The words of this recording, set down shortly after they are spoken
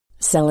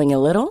Selling a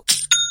little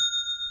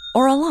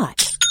or a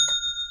lot?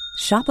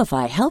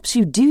 Shopify helps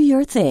you do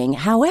your thing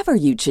however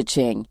you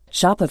cha-ching.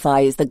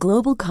 Shopify is the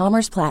global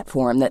commerce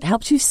platform that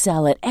helps you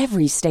sell at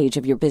every stage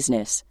of your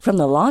business. From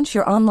the launch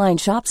your online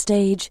shop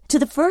stage to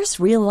the first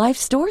real-life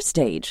store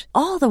stage,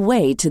 all the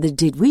way to the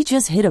did we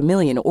just hit a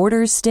million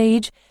orders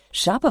stage.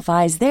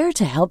 Shopify is there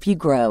to help you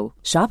grow.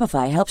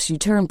 Shopify helps you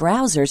turn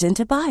browsers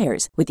into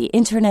buyers with the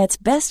internet's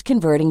best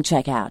converting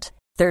checkout.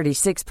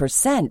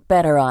 36%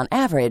 better on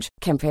average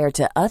compared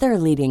to other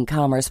leading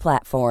commerce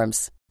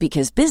platforms.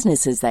 Because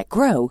businesses that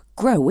grow,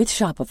 grow with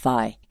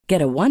Shopify.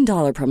 Get a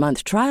 $1 per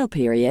month trial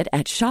period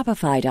at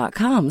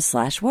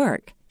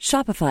shopify.com/work.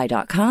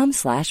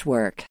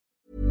 Shopify.com/work.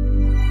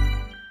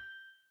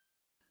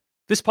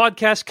 This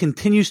podcast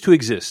continues to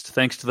exist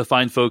thanks to the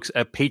fine folks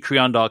at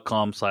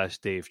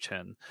patreon.com/Dave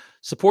Chen.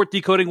 Support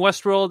Decoding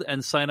Westworld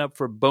and sign up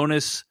for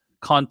bonus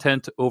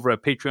content over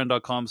at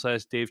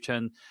patreon.com/Dave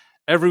Chen.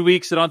 Every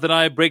week, Siddhant and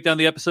I break down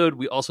the episode.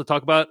 We also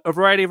talk about a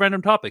variety of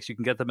random topics. You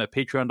can get them at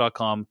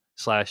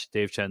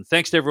patreon.com/Dave Chen.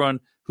 Thanks to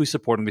everyone who's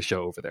supporting the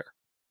show over there.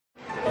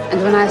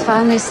 And when I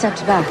finally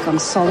stepped back on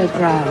solid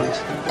ground,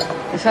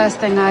 the first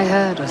thing I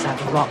heard was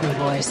that rotten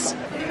voice.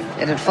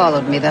 It had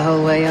followed me the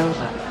whole way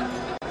over.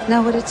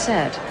 Know what it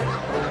said?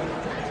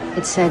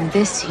 It said,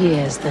 this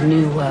here's the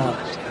new world.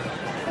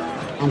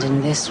 And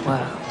in this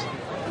world,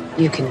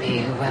 you can be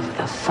whoever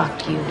the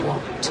fuck you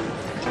want.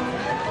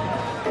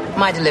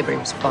 My delivery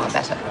was far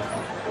better.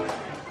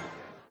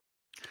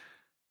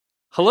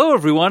 Hello,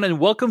 everyone, and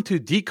welcome to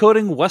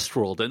Decoding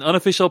Westworld, an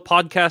unofficial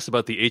podcast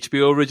about the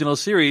HBO original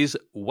series,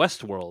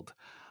 Westworld.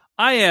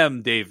 I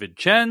am David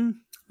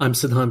Chen. I'm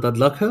Siddhant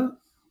Adlakha.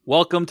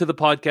 Welcome to the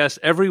podcast.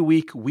 Every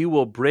week, we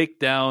will break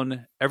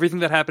down everything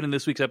that happened in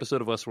this week's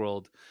episode of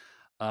Westworld.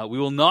 We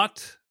will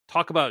not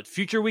talk about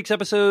future week's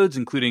episodes,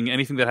 including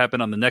anything that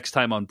happened on the Next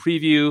Time On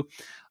preview.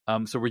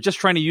 So we're just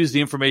trying to use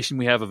the information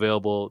we have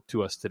available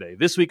to us today.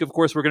 This week, of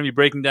course, we're going to be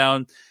breaking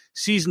down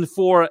Season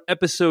 4,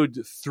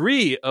 Episode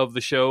 3 of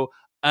the show,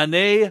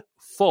 Année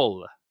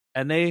Folle.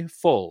 Année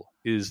Folle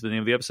is the name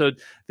of the episode.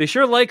 They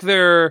sure like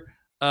their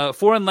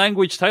foreign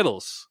language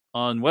titles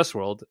on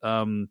Westworld.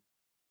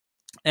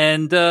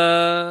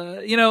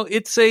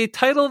 It's a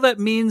title that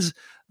means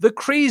the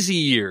crazy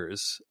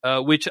years,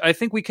 which I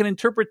think we can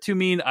interpret to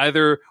mean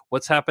either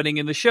what's happening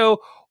in the show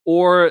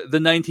or the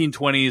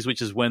 1920s,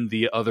 which is when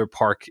the other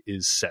park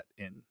is set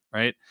in,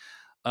 right?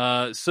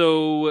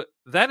 So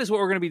that is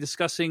what we're going to be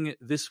discussing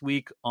this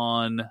week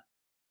on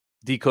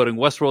Decoding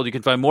Westworld. You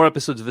can find more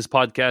episodes of this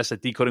podcast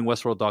at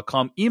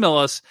decodingwestworld.com. Email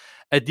us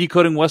at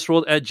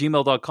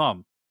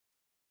decodingwestworld@gmail.com.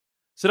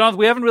 Siddhant,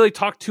 we haven't really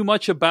talked too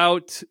much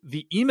about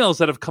the emails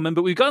that have come in,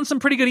 but we've gotten some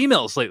pretty good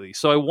emails lately.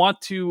 So I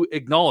want to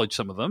acknowledge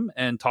some of them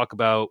and talk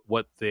about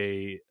what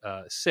they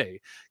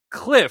say.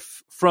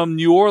 Cliff from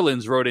New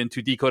Orleans wrote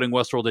into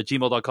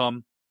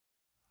decodingwestworld@gmail.com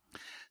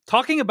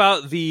talking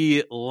about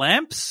the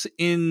lamps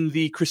in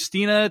the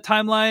Christina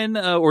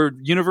timeline or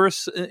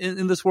universe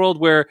in this world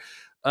where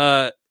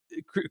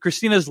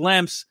Christina's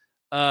lamps,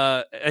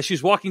 as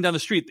she's walking down the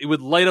street, it would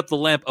light up the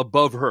lamp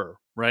above her,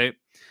 right?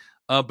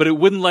 But it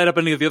wouldn't light up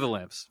any of the other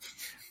lamps,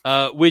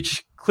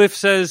 which Cliff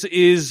says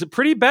is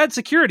pretty bad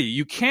security.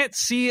 You can't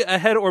see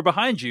ahead or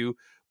behind you,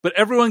 but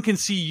everyone can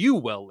see you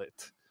well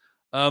lit.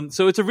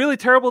 So it's a really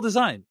terrible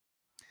design.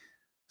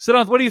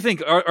 Siddhant, what do you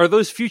think? Are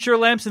those future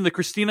lamps in the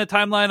Christina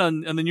timeline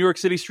on the New York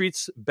City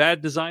streets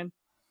bad design?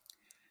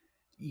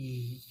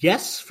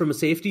 Yes, from a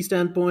safety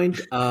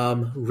standpoint.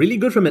 Really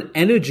good from an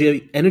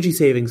energy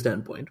saving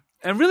standpoint.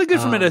 And really good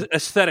from an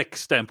aesthetic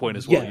standpoint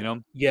as well, yeah, you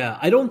know? Yeah,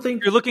 I don't think...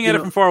 If you're looking at it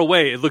from far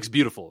away, it looks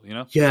beautiful, you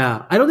know?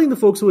 Yeah, I don't think the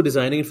folks who were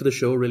designing it for the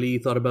show really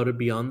thought about it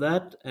beyond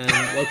that.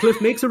 And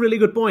Cliff makes a really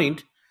good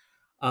point.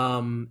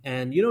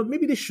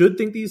 Maybe they should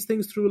think these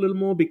things through a little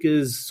more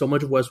because so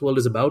much of Westworld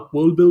is about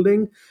world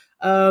building.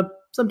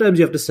 Sometimes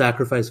you have to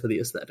sacrifice for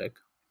the aesthetic.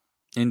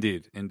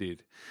 Indeed.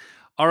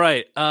 All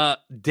right.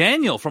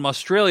 Daniel from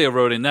Australia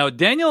wrote in. Now,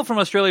 Daniel from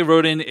Australia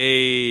wrote in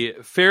a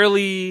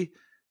fairly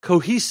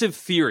cohesive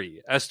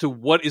theory as to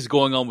what is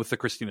going on with the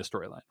Christina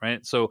storyline,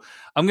 right? So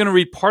I'm going to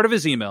read part of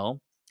his email,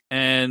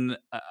 and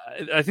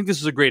I think this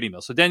is a great email.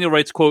 So Daniel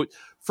writes, quote,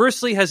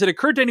 "Firstly, has it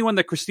occurred to anyone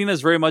that Christina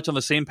is very much on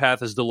the same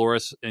path as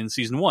Dolores in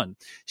season 1?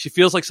 She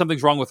feels like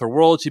something's wrong with her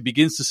world. She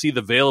begins to see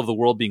the veil of the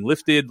world being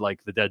lifted,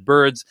 like the dead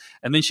birds,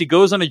 and then she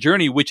goes on a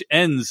journey which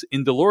ends,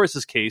 in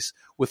Dolores' case,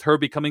 with her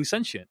becoming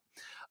sentient.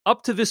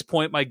 Up to this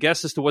point, my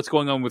guess as to what's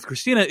going on with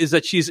Christina is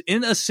that she's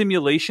in a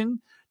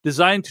simulation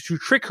designed to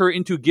trick her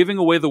into giving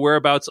away the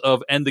whereabouts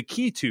of and the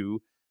key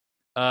to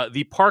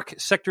the Park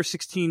Sector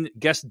 16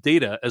 guest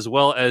data, as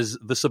well as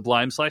the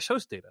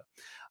Sublime/host data.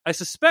 I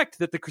suspect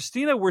that the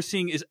Christina we're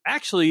seeing is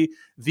actually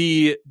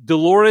the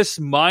Dolores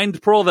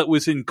mind pearl that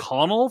was in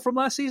Connell from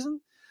last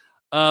season,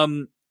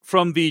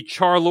 from the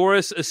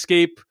Charloris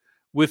escape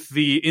with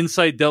the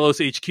Inside Delos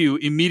HQ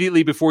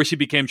immediately before she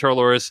became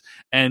Charloris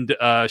and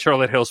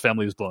Charlotte Hale's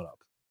family was blown up.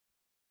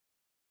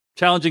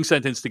 Challenging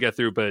sentence to get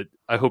through, but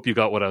I hope you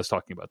got what I was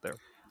talking about there.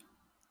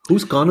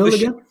 Who's Connell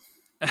again?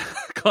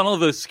 Connell,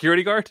 the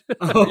security guard.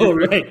 Oh,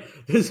 right.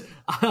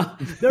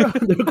 There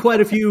are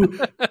quite a few,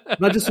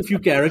 not just a few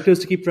characters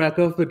to keep track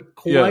of, but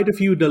quite a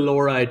few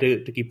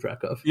Delori to keep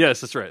track of.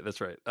 Yes, that's right.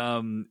 That's right.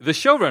 The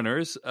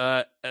showrunners,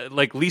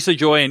 like Lisa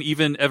Joy and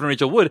even Evan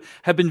Rachel Wood,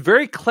 have been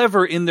very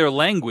clever in their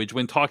language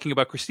when talking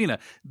about Christina,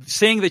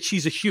 saying that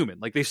she's a human.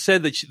 Like they've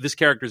said that this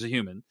character is a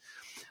human.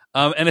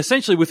 And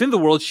essentially within the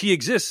world, she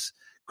exists.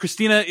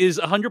 Christina is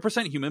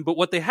 100% human, but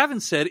what they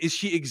haven't said is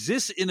she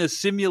exists in a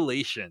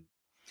simulation.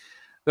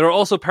 There are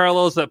also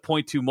parallels that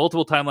point to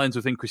multiple timelines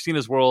within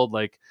Christina's world,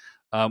 like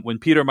when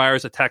Peter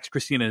Myers attacks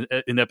Christina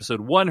in episode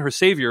 1, her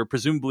savior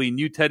presumably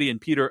knew Teddy and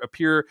Peter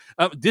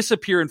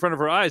disappear in front of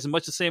her eyes in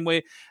much the same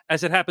way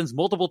as it happens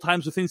multiple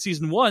times within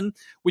season 1,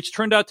 which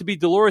turned out to be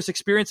Dolores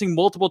experiencing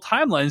multiple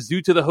timelines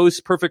due to the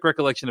host's perfect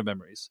recollection of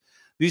memories.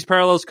 These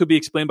parallels could be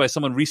explained by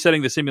someone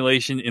resetting the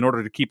simulation in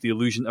order to keep the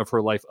illusion of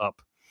her life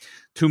up.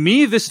 To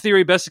me, this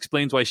theory best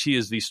explains why she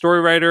is the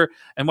story writer,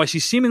 and why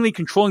she's seemingly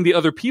controlling the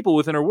other people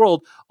within her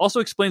world also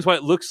explains why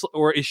it looks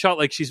or is shot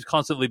like she's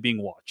constantly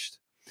being watched.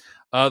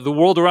 The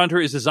world around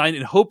her is designed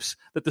in hopes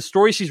that the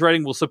story she's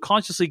writing will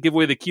subconsciously give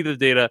away the key to the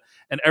data,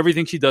 and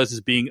everything she does is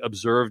being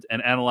observed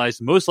and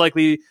analyzed, most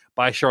likely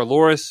by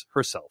Charloris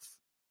herself.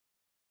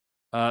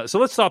 So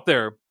let's stop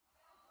there.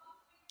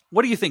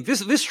 What do you think?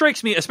 This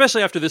strikes me,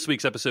 especially after this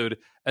week's episode,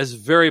 as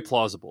very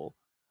plausible.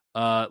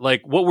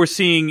 Like what we're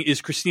seeing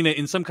is Christina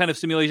in some kind of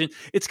simulation.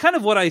 It's kind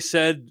of what I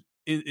said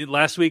in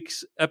last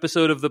week's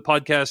episode of the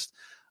podcast.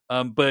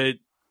 But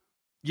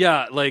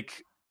yeah,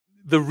 like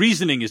the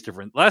reasoning is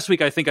different. Last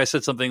week, I think I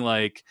said something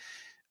like,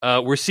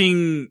 we're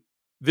seeing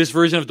this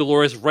version of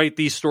Dolores write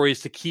these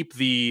stories to keep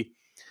the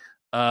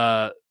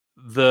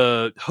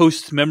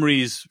host's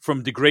memories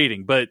from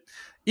degrading. But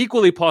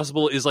equally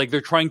possible is like they're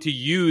trying to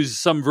use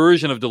some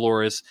version of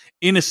Dolores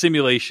in a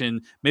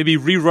simulation, maybe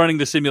rerunning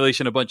the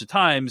simulation a bunch of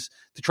times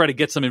to try to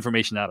get some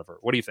information out of her.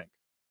 What do you think?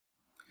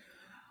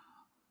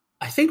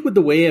 I think with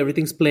the way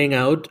everything's playing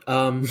out,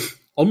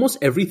 almost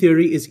every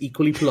theory is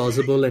equally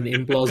plausible and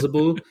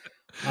implausible.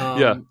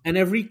 And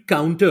every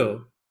counter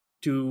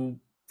to,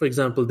 for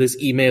example,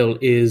 this email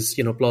is,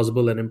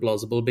 plausible and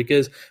implausible,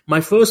 because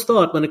my first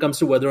thought when it comes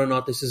to whether or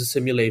not this is a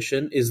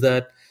simulation is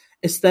that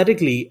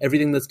aesthetically,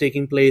 everything that's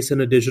taking place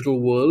in a digital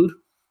world,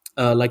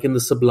 like in the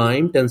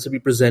Sublime, tends to be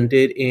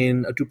presented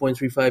in a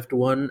 2.35 to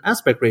 1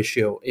 aspect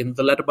ratio, in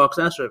the letterbox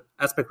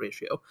aspect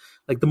ratio,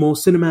 like the more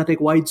cinematic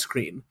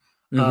widescreen,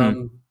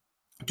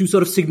 to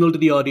sort of signal to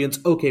the audience,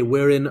 okay,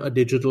 we're in a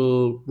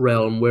digital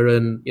realm. We're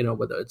in,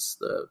 whether it's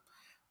the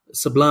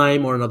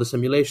Sublime or another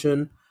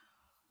simulation.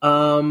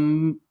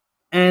 And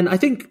I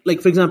think,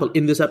 like, for example,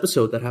 in this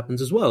episode, that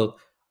happens as well.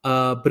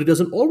 But it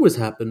doesn't always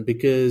happen,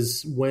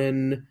 because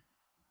when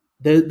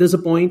there's a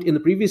point in the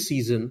previous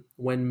season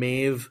when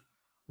Maeve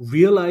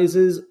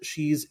realizes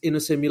she's in a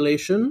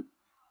simulation,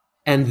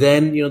 and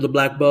then, the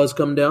black bars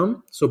come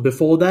down. So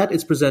before that,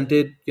 it's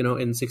presented, in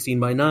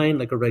 16:9,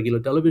 like a regular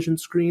television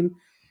screen.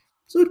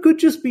 So it could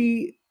just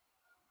be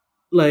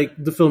like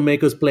the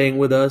filmmakers playing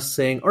with us,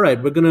 saying, all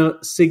right, we're going to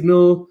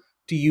signal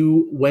to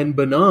you when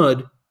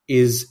Bernard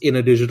is in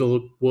a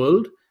digital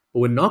world,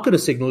 but we're not going to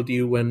signal to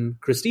you when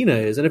Christina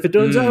is. And if it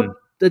turns out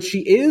that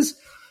she is,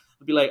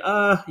 it'll be like,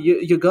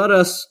 you got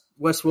us,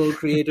 Westworld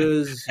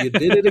creators, you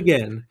did it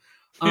again.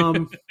 No,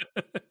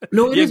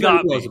 it is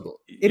very plausible.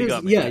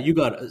 You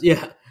got us.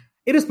 Yeah,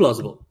 it is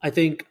plausible. I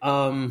think,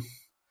 and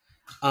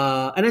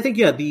I think,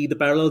 the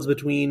parallels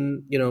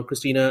between,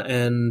 Christina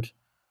and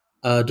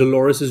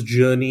Dolores'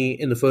 journey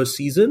in the first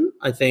season,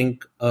 I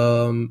think,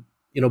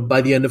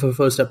 by the end of her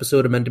first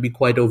episode, are meant to be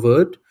quite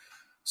overt.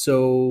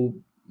 So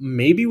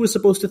maybe we're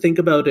supposed to think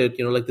about it,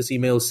 like this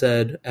email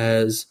said,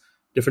 as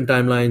different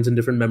timelines and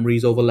different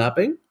memories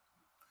overlapping.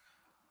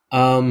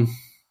 I'm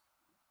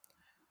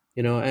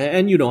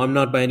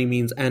not by any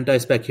means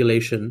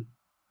anti-speculation,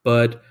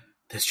 but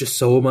there's just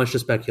so much to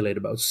speculate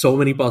about, so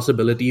many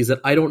possibilities that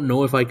I don't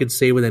know if I could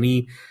say with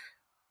any,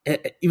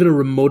 even a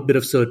remote bit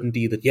of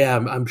certainty that,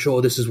 I'm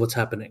sure this is what's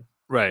happening.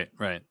 Right.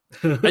 I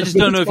just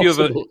don't know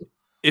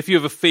if you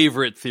have a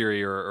favorite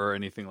theory or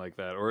anything like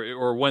that,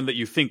 or one that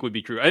you think would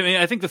be true. I mean,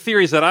 I think the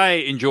theories that I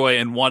enjoy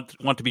and want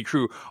to be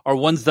true are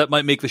ones that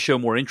might make the show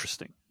more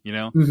interesting,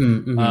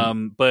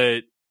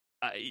 But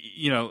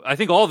I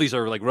think all of these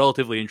are like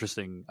relatively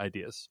interesting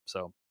ideas.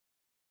 So,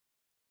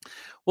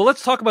 well,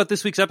 let's talk about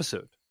this week's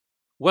episode,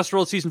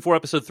 Westworld Season 4,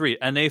 Episode 3,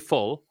 Année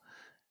Folle.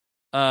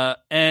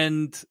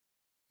 And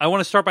I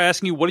want to start by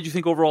asking you, what did you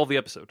think overall of the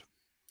episode?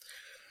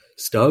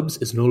 Stubbs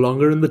is no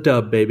longer in the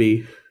tub,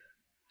 baby.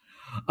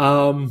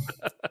 And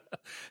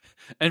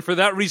for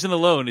that reason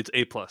alone, it's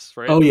A+,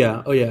 right? Oh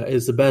yeah,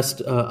 it's the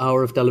best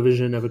hour of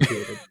television ever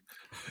created.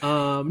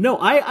 No,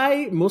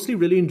 I mostly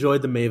really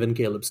enjoyed the Maeve and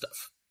Caleb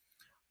stuff.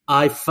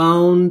 I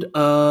found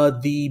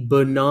the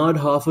Bernard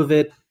half of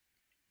it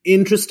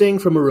interesting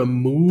from a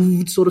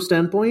removed sort of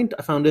standpoint.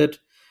 I found it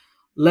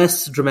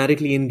less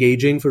dramatically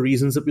engaging for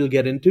reasons that we'll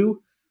get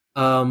into.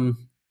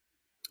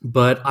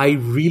 But I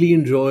really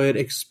enjoyed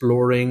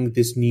exploring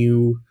this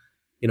new,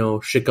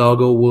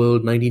 Chicago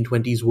world,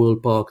 1920s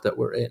world park that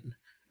we're in.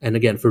 And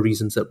again, for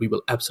reasons that we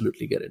will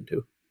absolutely get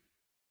into.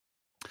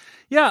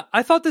 Yeah,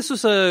 I thought this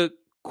was a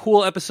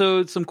cool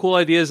episode, some cool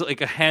ideas,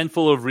 like a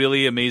handful of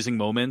really amazing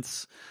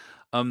moments.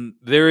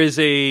 There is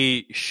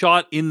a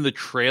shot in the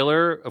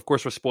trailer. Of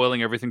course, we're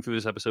spoiling everything through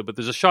this episode, but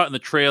there's a shot in the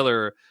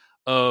trailer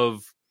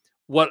of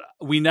what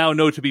we now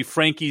know to be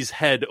Frankie's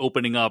head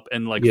opening up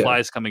and like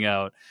flies coming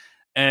out.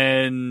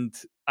 And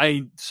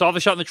I saw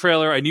the shot in the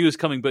trailer. I knew it was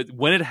coming, but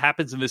when it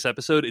happens in this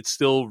episode, it's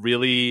still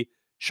really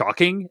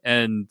shocking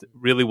and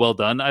really well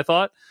done, I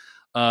thought,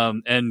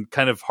 and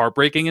kind of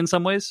heartbreaking in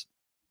some ways.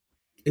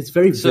 It's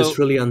very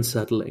viscerally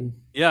unsettling.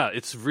 Yeah,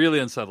 it's really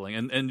unsettling.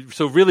 And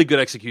so really good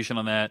execution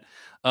on that.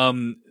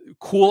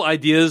 Cool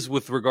ideas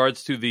with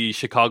regards to the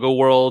Chicago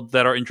world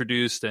that are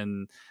introduced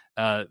and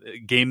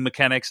game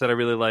mechanics that I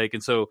really like.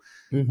 And so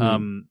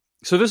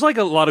so there's like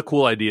a lot of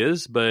cool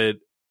ideas, but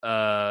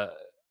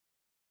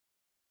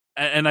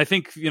and I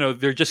think,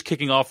 they're just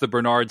kicking off the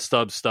Bernard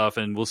Stubbs stuff,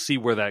 and we'll see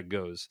where that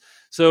goes.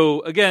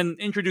 So again,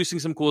 introducing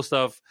some cool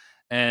stuff,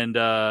 and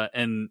I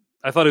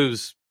thought it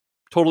was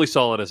totally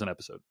solid as an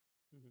episode.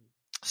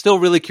 Still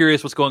really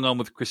curious what's going on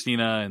with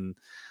Christina, and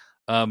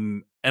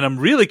I'm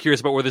really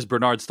curious about where this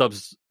Bernard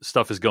Stubbs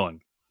stuff is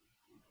going.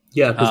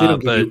 Yeah, because they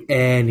don't give you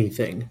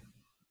anything.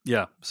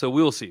 Yeah, so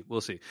we'll see.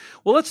 Well,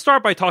 let's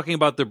start by talking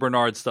about the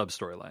Bernard Stubbs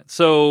storyline.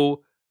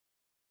 So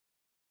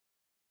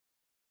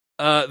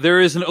there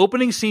is an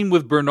opening scene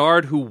with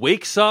Bernard who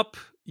wakes up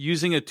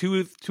using a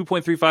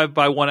 2.35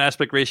 by 1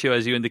 aspect ratio,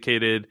 as you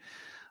indicated,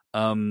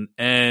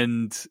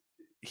 and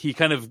he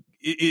kind of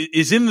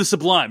is in the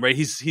sublime, right?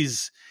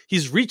 He's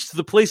reached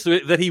the place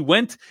that he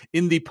went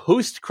in the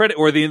post credit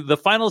or the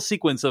final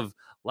sequence of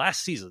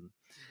last season,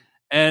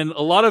 and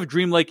a lot of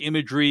dreamlike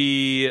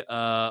imagery.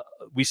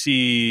 We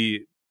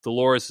see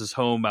Dolores'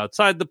 home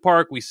outside the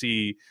park. We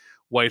see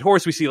White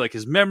Horse. We see like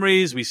his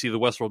memories. We see the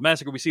Westworld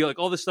Massacre. We see like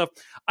all this stuff.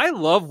 I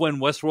love when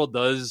Westworld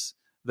does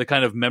the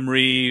kind of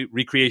memory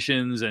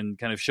recreations and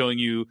kind of showing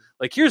you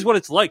like, here's what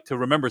it's like to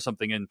remember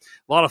something, and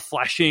a lot of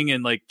flashing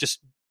and like just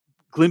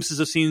glimpses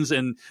of scenes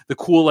and the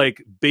cool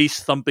like bass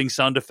thumping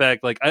sound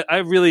effect. Like I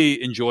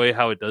really enjoy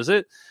how it does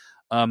it.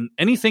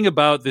 Anything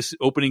about this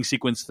opening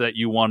sequence that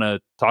you want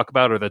to talk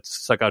about or that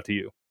stuck out to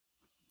you?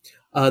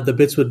 The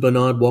bits with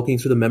Bernard walking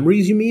through the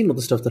memories, you mean, or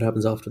the stuff that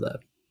happens after that?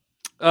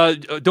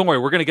 Don't worry,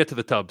 we're going to get to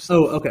the tub stuff.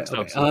 Oh, okay.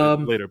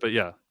 Later, but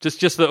yeah,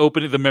 just the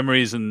opening, the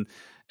memories, and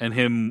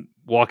him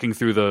walking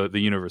through the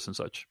universe and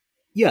such.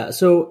 Yeah,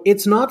 so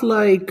it's not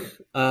like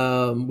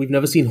we've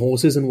never seen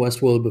horses in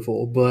Westworld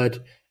before, but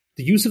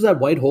the use of that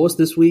white horse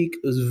this week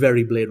was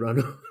very Blade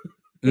Runner.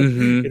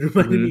 It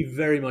reminded me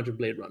very much of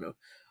Blade Runner.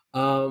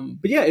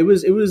 But yeah, it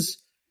was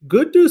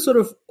good to sort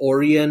of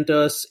orient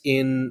us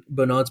in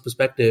Bernard's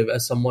perspective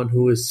as someone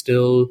who is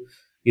still,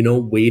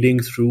 wading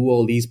through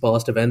all these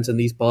past events and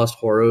these past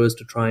horrors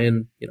to try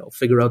and,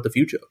 figure out the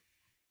future.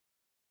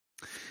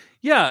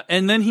 Yeah,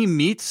 and then he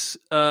meets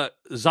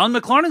Zahn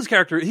McClarnon's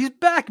character. He's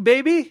back,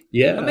 baby!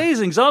 Yeah.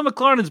 Amazing. Zahn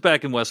McClarnon's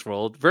back in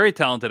Westworld. Very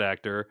talented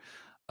actor.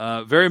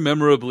 Very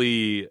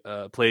memorably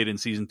played in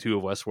season 2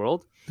 of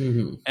Westworld.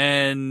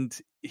 And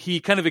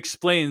he kind of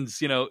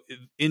explains,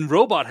 in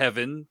robot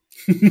heaven,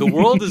 the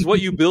world is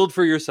what you build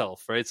for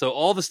yourself, right? So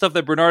all the stuff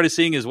that Bernard is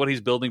seeing is what he's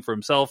building for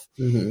himself.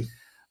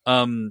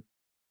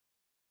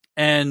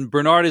 And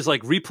Bernard is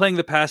like replaying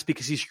the past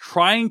because he's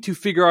trying to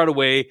figure out a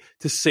way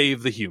to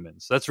save the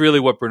humans. That's really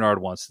what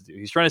Bernard wants to do.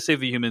 He's trying to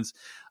save the humans.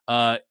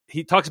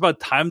 He talks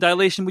about time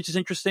dilation, which is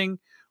interesting,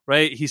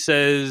 right? He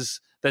says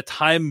that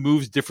time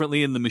moves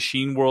differently in the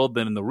machine world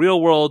than in the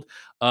real world.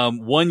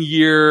 1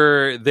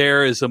 year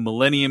there is a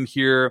millennium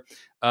here.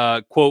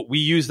 Quote, we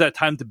use that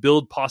time to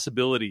build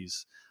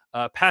possibilities.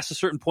 Past a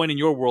certain point in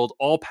your world,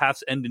 all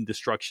paths end in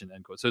destruction,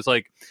 end quote. So it's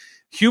like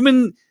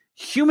human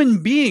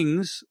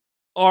beings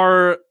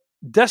are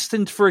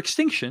destined for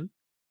extinction.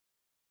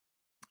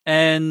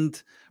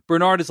 And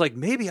Bernard is like,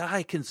 maybe I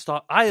alone can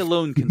stop it.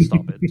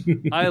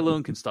 I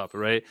alone can stop it,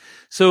 right?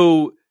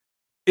 So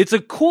it's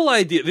a cool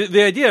idea.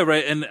 The idea,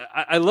 right? And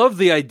I love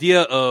the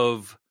idea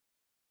of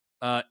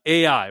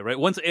AI, right?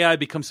 Once AI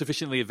becomes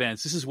sufficiently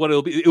advanced, this is what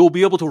it'll be. It will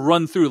be able to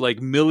run through like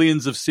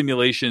millions of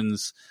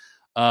simulations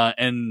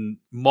and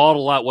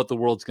model out what the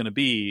world's going to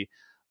be.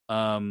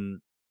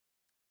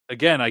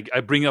 Again,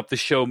 I bring up the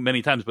show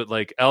many times, but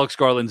like Alex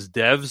Garland's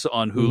Devs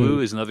on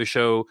Hulu is another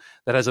show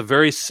that has a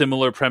very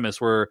similar premise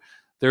where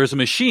there's a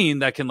machine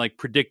that can like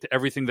predict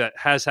everything that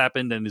has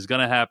happened and is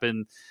going to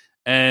happen.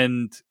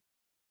 And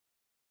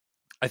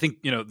I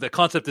think, the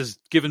concept is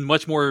given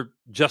much more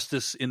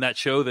justice in that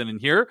show than in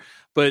here.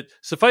 But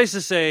suffice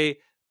to say,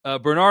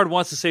 Bernard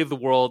wants to save the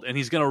world, and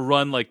he's going to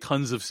run like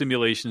tons of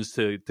simulations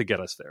to get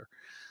us there.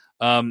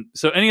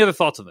 So any other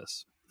thoughts on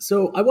this?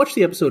 So I watched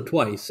the episode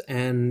twice,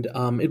 and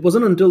it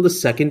wasn't until the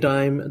second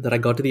time that I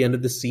got to the end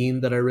of the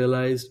scene that I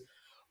realized,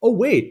 oh,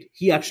 wait,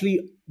 he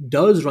actually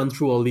does run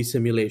through all these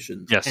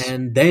simulations. Yes.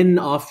 And then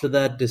after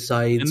that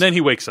decides... And then he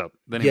wakes up.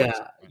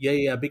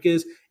 Yeah,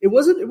 because it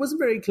wasn't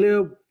very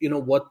clear,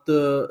 what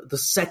the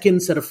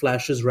second set of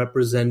flashes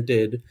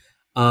represented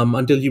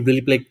until you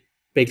really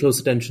pay close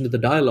attention to the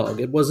dialogue.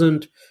 It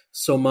wasn't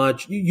so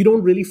much, you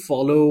don't really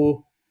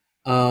follow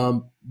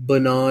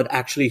Bernard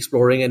actually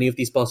exploring any of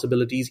these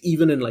possibilities,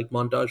 even in like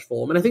montage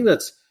form. And I think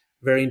that's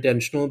very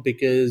intentional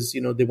because,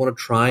 they want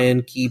to try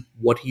and keep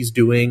what he's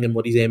doing and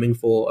what he's aiming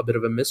for a bit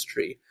of a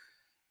mystery.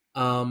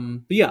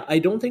 But yeah, I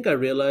don't think I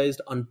realized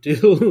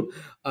until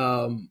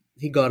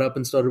he got up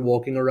and started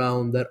walking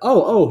around that,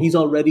 he's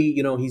already,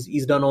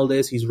 he's done all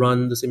this, he's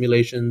run the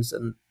simulations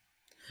and,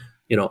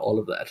 all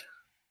of that.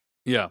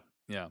 Yeah.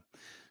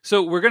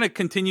 So we're going to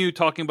continue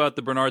talking about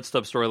the Bernard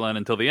Stubbs storyline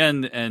until the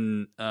end.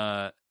 And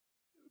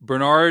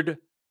Bernard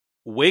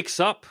wakes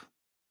up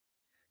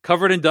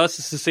covered in dust.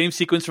 It's the same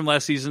sequence from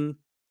last season.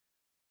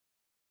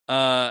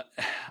 A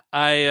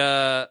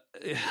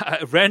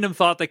random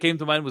thought that came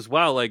to mind was,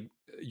 wow, like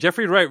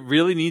Jeffrey Wright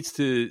really needs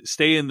to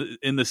stay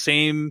in the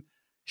same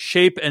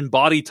shape and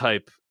body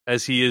type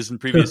as he is in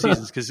previous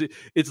seasons, because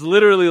it's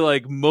literally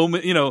like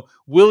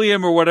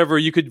William or whatever,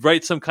 you could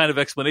write some kind of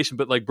explanation,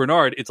 but like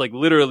Bernard, it's like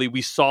literally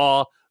we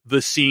saw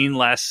the scene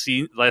last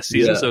season.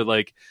 Yeah. So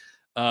like,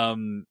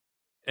 and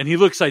he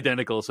looks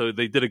identical. So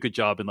they did a good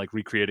job in like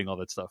recreating all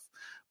that stuff.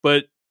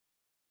 But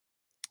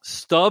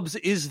Stubbs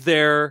is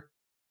there,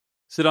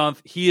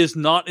 Siddhanth. He is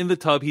not in the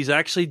tub. He's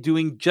actually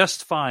doing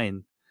just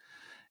fine.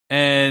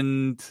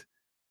 And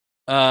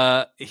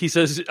he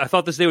says, I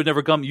thought this day would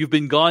never come. You've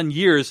been gone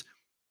years.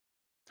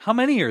 How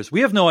many years?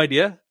 We have no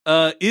idea.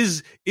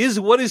 Is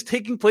what is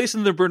taking place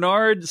in the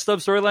Bernard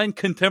Stubbs storyline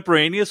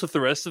contemporaneous with the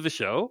rest of the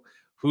show?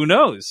 Who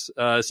knows?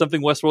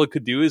 Something Westworld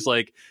could do is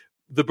like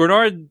the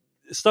Bernard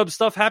Stubbs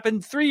stuff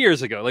happened 3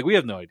 years ago. Like we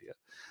have no idea.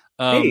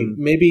 Hey,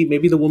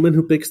 maybe the woman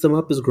who picks them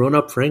up is grown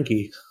up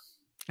Frankie.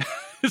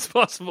 It's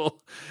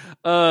possible.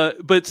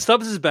 But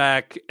Stubbs is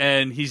back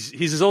and he's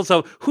his old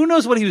self. Who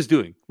knows what he was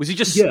doing? Was he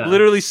just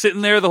literally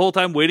sitting there the whole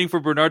time waiting for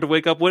Bernard to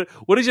wake up?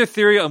 What is your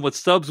theory on what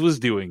Stubbs was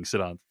doing,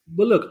 Siddhanth?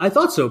 Well, look, I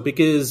thought so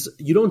because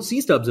you don't see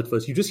Stubbs at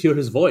first. You just hear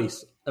his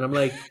voice. And I'm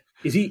like,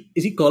 is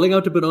he calling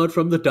out to Bernard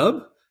from the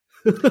tub?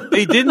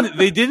 They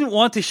didn't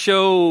want to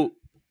show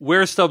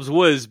where Stubbs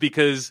was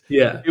because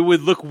it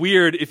would look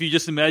weird if you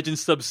just imagine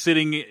Stubbs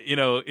sitting,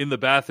 in the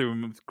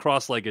bathroom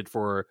cross-legged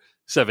for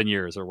 7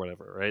 years or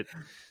whatever, right?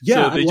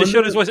 Yeah. So they just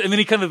showed his voice, and then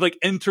he kind of like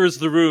enters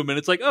the room, and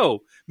it's like,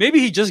 oh, maybe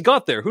he just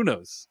got there. Who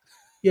knows?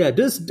 Yeah.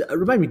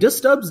 Remind me,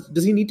 does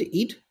he need to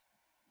eat?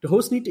 Do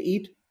hosts need to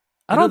eat?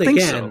 I don't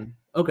think so.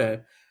 Okay.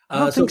 I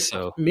don't think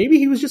so. Maybe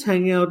he was just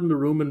hanging out in the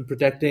room and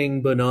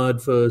protecting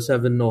Bernard for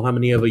 7 or how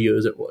many ever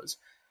years it was.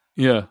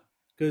 Yeah.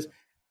 Because,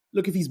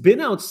 look, if he's been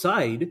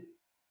outside,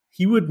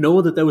 he would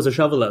know that there was a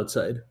shovel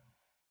outside.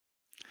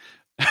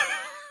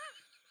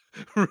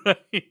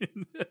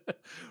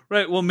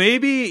 Right. Well,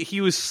 maybe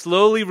he was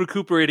slowly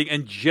recuperating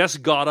and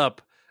just got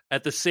up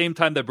at the same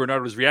time that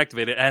Bernard was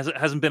reactivated and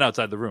hasn't been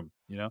outside the room,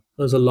 It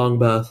was a long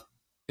bath.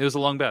 It was a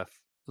long bath.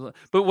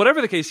 But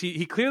whatever the case,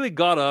 he clearly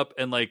got up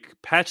and like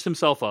patched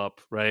himself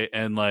up, right?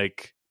 And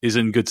like is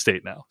in good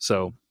state now.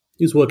 So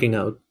he's working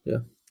out. Yeah.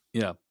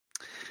 Yeah.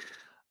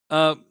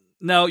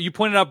 Now you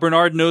pointed out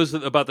Bernard knows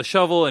about the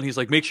shovel and he's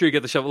like, make sure you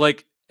get the shovel.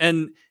 Like,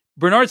 and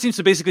Bernard seems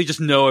to basically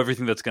just know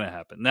everything that's going to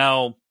happen.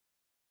 Now,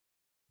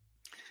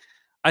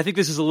 I think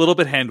this is a little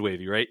bit hand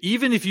wavy, right?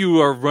 Even if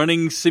you are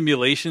running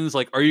simulations,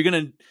 like, are you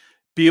going to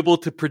be able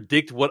to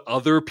predict what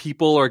other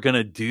people are going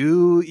to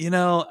do?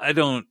 I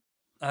don't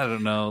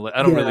know. Like,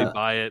 I don't really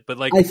buy it, but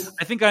like,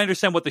 I think I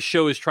understand what the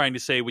show is trying to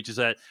say, which is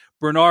that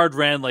Bernard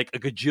ran like a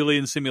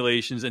gajillion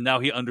simulations and now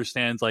he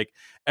understands like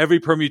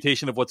every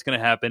permutation of what's going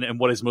to happen and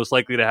what is most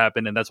likely to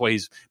happen. And that's why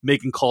he's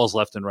making calls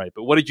left and right.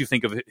 But what did you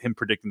think of him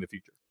predicting the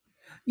future?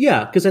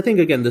 Yeah, because I think,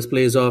 again, this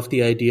plays off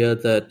the idea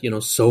that,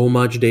 so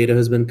much data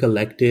has been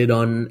collected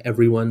on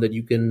everyone that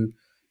you can,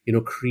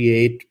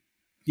 create,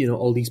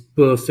 all these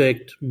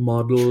perfect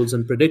models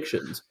and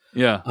predictions.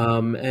 Yeah.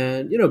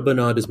 And,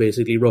 Bernard is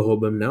basically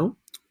Rehoboam now.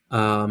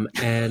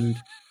 And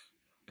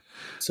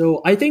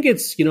so I think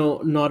it's,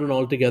 not an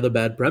altogether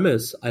bad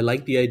premise. I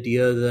like the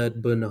idea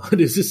that Bernard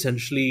is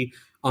essentially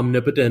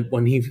omnipotent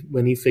when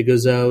he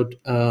figures out,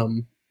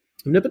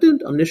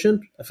 omnipotent, omniscient.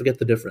 I forget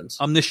the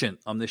difference. Omniscient.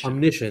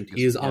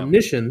 He is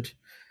omniscient.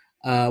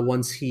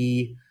 Once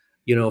he,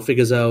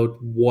 figures out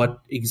what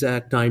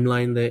exact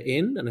timeline they're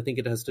in, and I think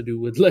it has to do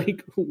with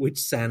like which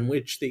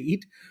sandwich they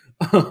eat.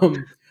 I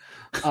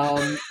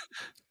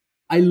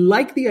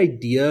like the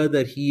idea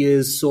that he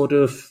is sort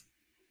of,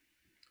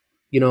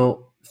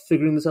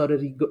 figuring this out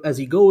as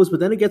he goes. But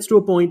then it gets to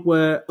a point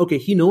where, okay,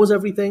 he knows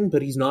everything,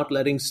 but he's not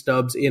letting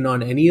Stubbs in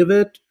on any of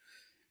it.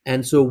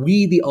 And so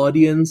we, the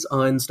audience,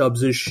 are in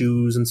Stubbs'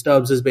 shoes, and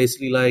Stubbs is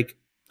basically like,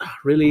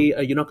 really?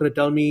 You're not going to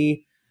tell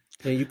me?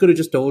 You could have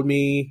just told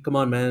me. Come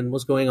on, man.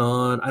 What's going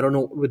on? I don't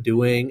know what we're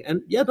doing.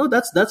 And yeah, no,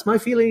 that's my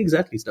feeling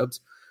exactly,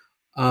 Stubbs.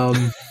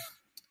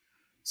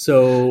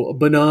 So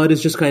Bernard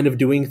is just kind of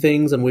doing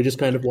things, and we're just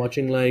kind of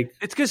watching like...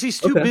 It's because he's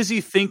too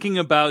busy thinking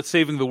about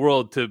saving the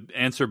world to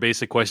answer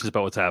basic questions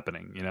about what's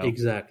happening,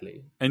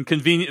 Exactly. And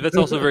convenient. That's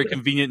also very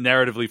convenient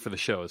narratively for the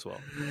show as well.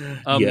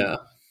 Yeah.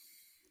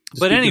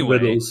 But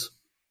anyway,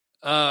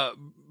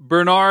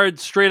 Bernard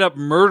straight up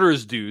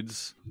murders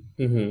dudes.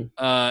 Mm-hmm.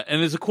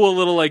 And there's a cool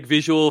little like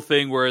visual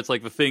thing where it's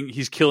like the thing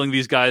he's killing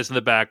these guys in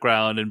the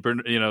background,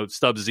 and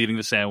Stubbs is eating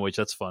the sandwich.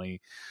 That's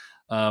funny.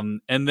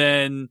 And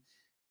then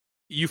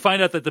you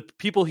find out that the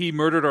people he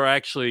murdered are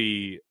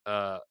actually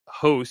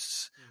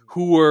hosts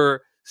who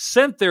were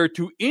sent there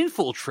to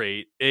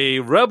infiltrate a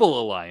rebel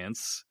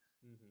alliance.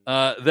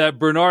 That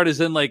Bernard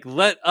is in like,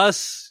 let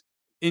us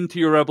into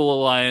your rebel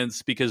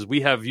alliance because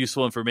we have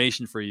useful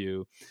information for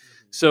you.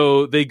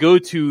 So they go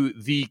to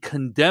the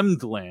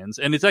Condemned Lands,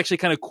 and it's actually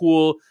kind of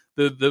cool.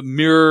 The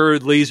mirror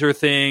laser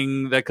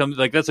thing that comes,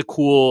 like, that's a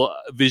cool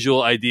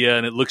visual idea,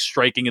 and it looks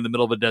striking in the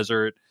middle of a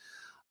desert.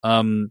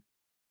 And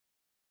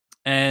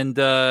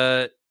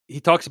he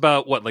talks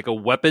about like a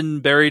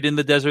weapon buried in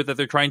the desert that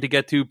they're trying to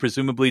get to,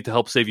 presumably to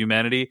help save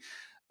humanity.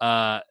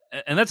 And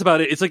that's about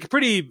it. It's like a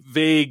pretty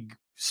vague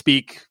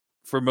speak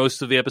for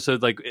most of the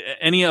episode. Like,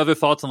 any other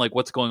thoughts on like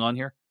what's going on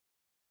here?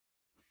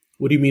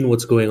 What do you mean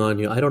what's going on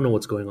here? I don't know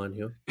what's going on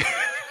here.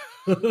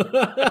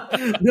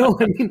 No,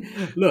 I mean,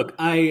 look,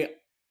 I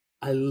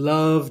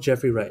love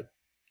Jeffrey Wright.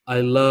 I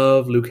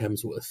love Luke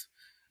Hemsworth.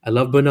 I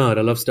love Bernard.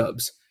 I love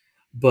Stubbs.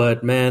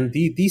 But man,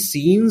 these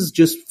scenes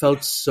just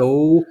felt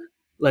so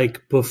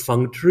like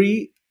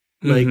perfunctory.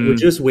 Like we're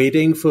just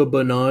waiting for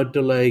Bernard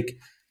to like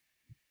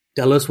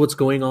tell us what's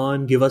going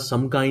on, give us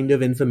some kind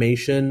of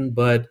information.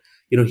 But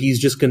he's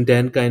just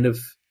content, kind of,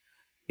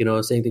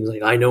 saying things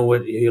like, "I know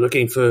what you're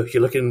looking for.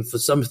 You're looking for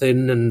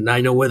something, and I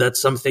know where that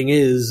something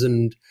is,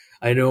 and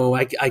I know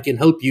I can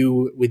help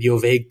you with your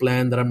vague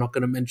plan that I'm not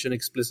going to mention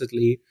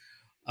explicitly."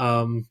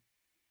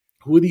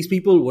 Who are these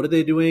people? What are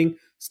they doing?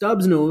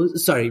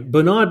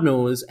 Bernard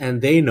knows,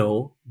 and they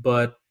know,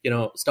 but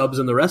Stubbs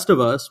and the rest of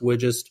us,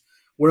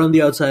 we're on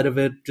the outside of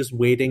it, just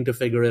waiting to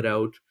figure it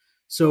out.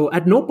 So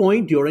at no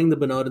point during the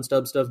Bernard and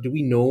Stubbs stuff do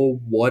we know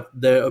what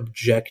their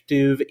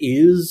objective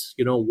is,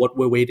 what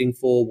we're waiting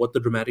for, what the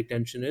dramatic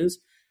tension is,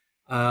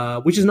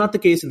 which is not the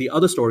case in the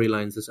other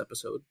storylines this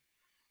episode.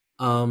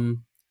 But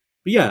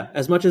yeah,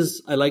 as much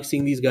as I like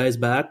seeing these guys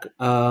back,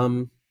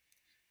 I'm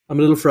a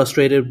little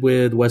frustrated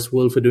with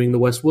Westworld for doing the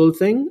Westworld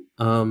thing.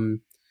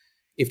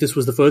 If this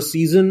was the first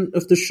season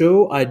of the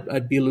show,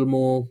 I'd be a little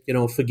more,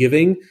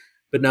 forgiving.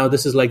 But now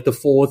this is like the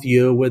fourth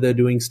year where they're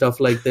doing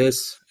stuff like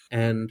this,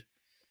 and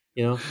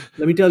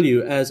let me tell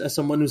you, as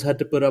someone who's had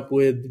to put up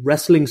with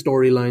wrestling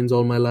storylines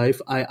all my life,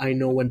 I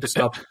know when to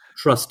stop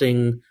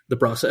trusting the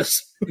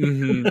process.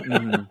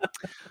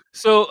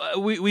 So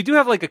we do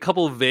have like a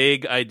couple of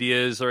vague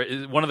ideas, or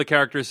one of the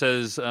characters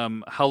says,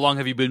 "How long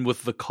have you been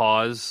with the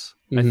cause?"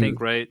 I think,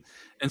 right?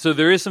 And so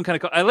there is some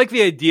kind of. I like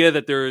the idea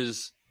that there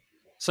is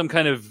some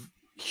kind of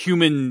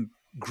human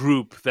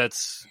group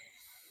that's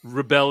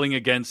rebelling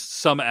against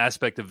some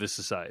aspect of this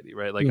society,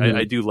 right? Like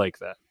I do like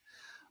that.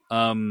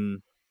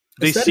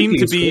 They seem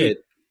to be.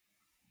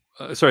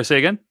 Sorry, say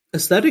again?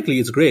 Aesthetically,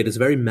 it's great. It's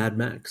very Mad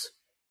Max.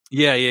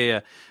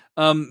 Yeah.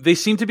 They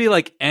seem to be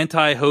like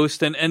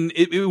anti-host, and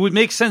it would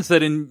make sense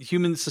that in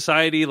human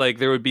society, like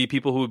there would be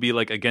people who would be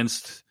like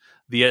against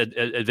the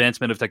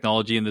advancement of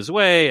technology in this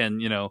way,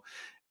 and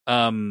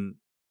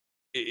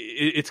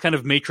it's kind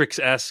of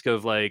Matrix-esque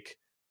of like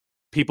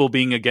people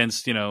being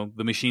against the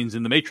machines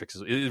in the Matrix.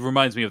 It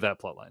reminds me of that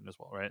plotline as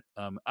well, right?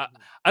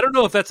 I don't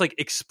know if that's like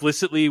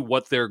explicitly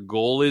what their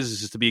goal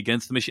is to be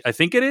against the machine. I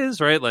think it is,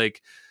 right?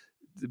 Like,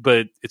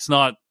 but it's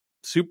not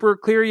super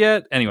clear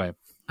yet. Anyway,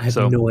 I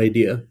have no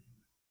idea.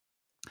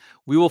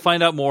 We will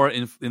find out more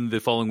in the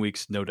following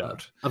weeks, no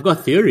doubt. I've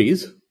got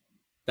theories.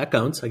 That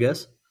counts, I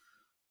guess.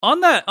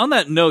 On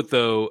that note,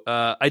 though,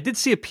 I did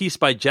see a piece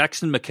by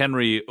Jackson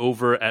McHenry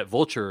over at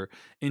Vulture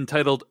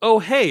entitled, "Oh,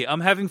 hey,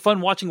 I'm having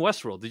fun watching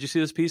Westworld." Did you see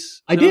this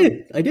piece? I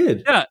did.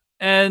 Yeah,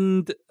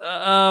 and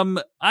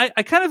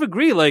I kind of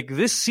agree. Like,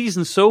 this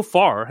season so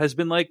far has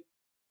been like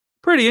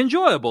pretty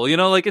enjoyable.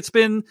 Like there's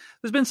been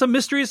some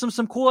mysteries,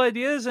 some cool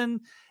ideas, and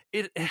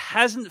it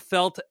hasn't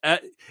felt.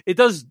 It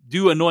does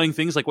do annoying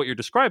things like what you're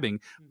describing,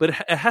 but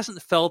it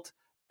hasn't felt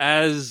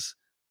as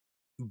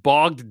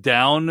bogged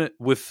down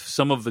with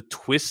some of the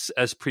twists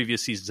as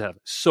previous seasons have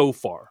so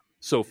far.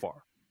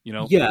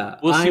 Yeah,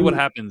 we'll see what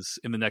happens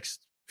in the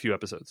next few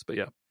episodes, but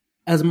yeah,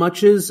 as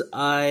much as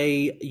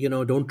I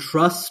don't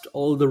trust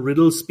all the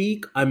riddle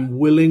speak, I'm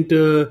willing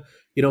to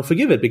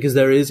forgive it, because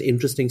there is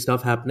interesting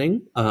stuff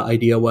happening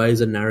idea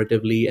wise and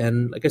narratively,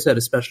 and like I said,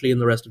 especially in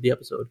the rest of the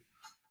episode.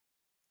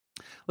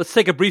 Let's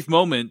take a brief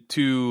moment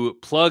to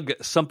plug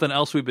something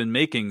else we've been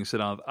making,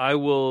 Siddhant. I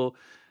will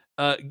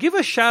give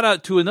a shout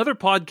out to another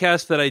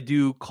podcast that I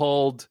do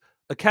called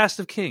A Cast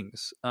of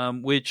Kings,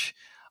 which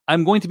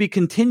I'm going to be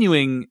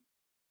continuing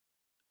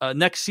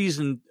next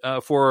season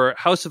for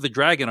House of the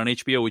Dragon on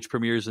HBO, which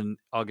premieres in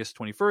August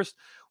 21st.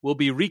 We'll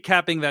be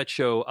recapping that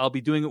show. I'll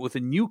be doing it with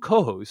a new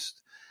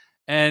co-host.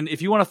 And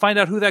if you want to find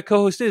out who that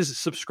co-host is,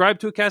 subscribe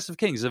to A Cast of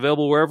Kings,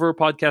 available wherever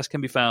podcasts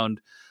can be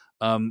found.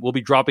 We'll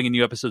be dropping a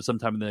new episode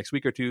sometime in the next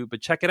week or two, but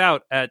check it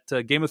out at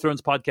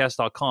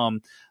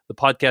GameOfThronesPodcast.com. The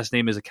podcast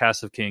name is A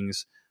Cast of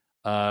Kings.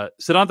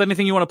 Siddhant,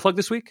 anything you want to plug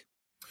this week?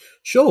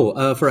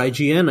 Sure. For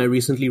IGN, I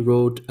recently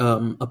wrote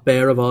a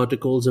pair of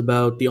articles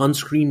about the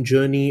on-screen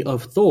journey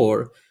of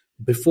Thor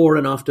before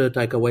and after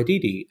Taika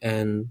Waititi,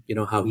 and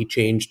how he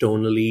changed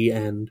tonally,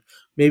 and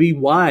maybe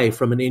why,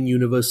 from an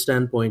in-universe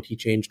standpoint, he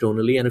changed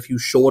tonally, and a few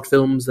short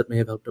films that may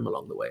have helped him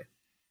along the way.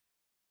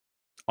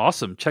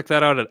 Awesome. Check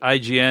that out at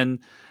IGN,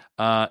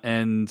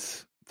 and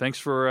thanks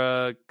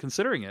for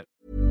considering it.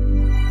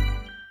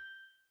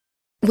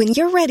 When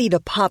you're ready to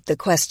pop the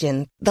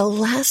question, the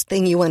last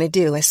thing you want to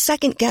do is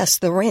second-guess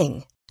the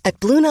ring. At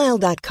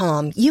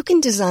BlueNile.com, you can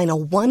design a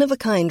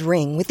one-of-a-kind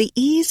ring with the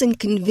ease and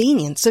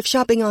convenience of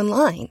shopping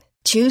online.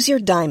 Choose your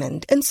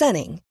diamond and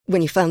setting.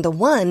 When you find the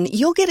one,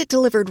 you'll get it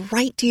delivered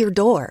right to your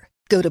door.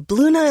 Go to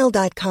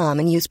BlueNile.com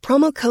and use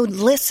promo code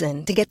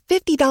LISTEN to get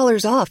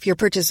 $50 off your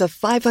purchase of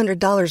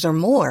 $500 or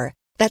more.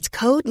 That's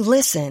code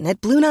LISTEN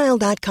at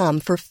BlueNile.com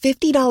for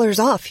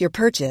 $50 off your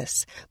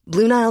purchase.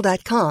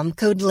 BlueNile.com,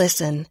 code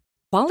LISTEN.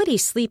 Quality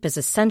sleep is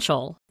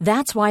essential.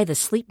 That's why the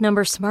Sleep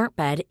Number Smart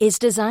Bed is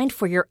designed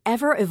for your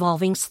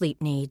ever-evolving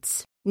sleep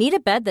needs. Need a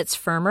bed that's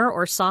firmer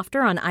or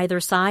softer on either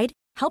side?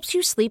 Helps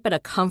you sleep at a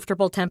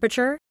comfortable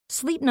temperature?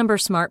 Sleep Number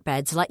Smart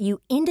Beds let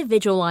you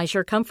individualize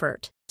your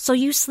comfort, so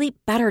you sleep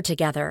better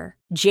together.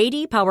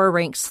 J.D. Power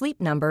ranks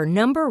Sleep Number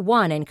number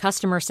 1 in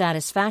customer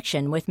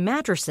satisfaction with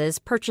mattresses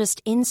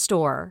purchased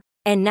in-store.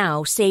 And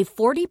now, save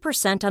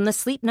 40% on the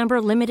Sleep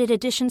Number Limited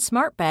Edition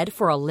Smart Bed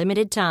for a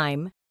limited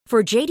time.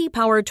 For J.D.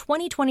 Power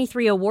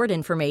 2023 award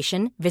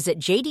information, visit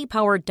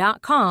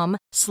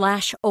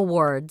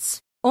jdpower.com/awards.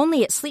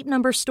 Only at Sleep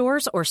Number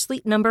stores or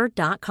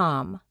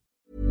sleepnumber.com.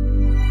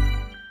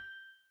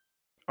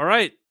 All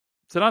right.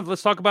 So now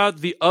let's talk about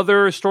the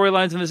other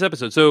storylines in this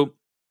episode. So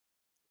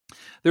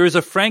there is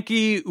a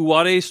Frankie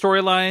Uwade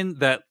storyline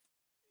that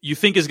you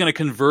think is going to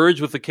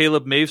converge with the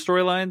Caleb Maeve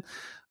storyline,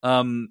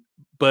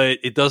 but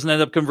it doesn't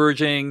end up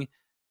converging.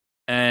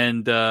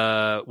 And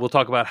we'll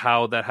talk about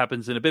how that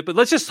happens in a bit. But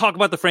let's just talk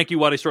about the Frankie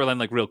Uwade storyline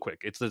like real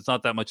quick. It's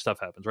not that much stuff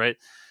happens, right?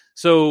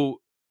 So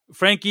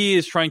Frankie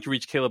is trying to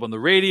reach Caleb on the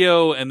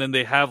radio, and then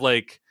they have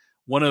like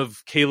one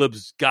of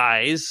Caleb's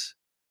guys,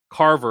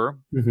 Carver,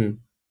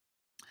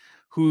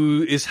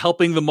 who is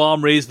helping the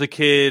mom raise the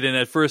kid. And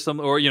at first,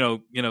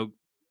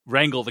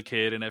 wrangle the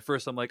kid. And at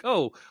first, I'm like,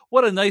 oh,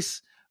 what a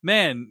nice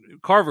man,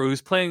 Carver,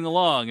 who's playing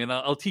along, and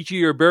I'll teach you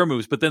your bear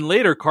moves. But then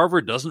later, Carver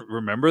doesn't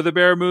remember the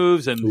bear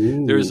moves,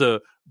 and there's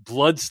a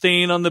blood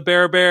stain on the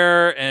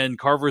bear, and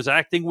Carver's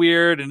acting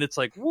weird, and it's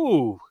like,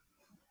 woo,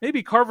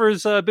 maybe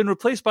Carver's been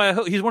replaced by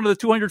he's one of the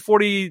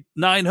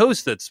 249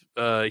 hosts that's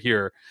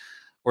here,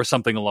 or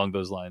something along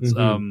those lines.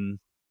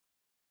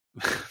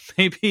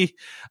 Maybe,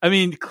 I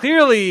mean,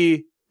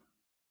 clearly,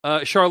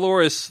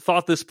 Charloris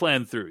thought this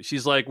plan through.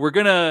 She's like, we're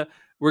gonna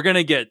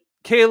get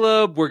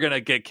Caleb, we're gonna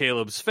get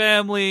Caleb's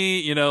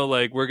family,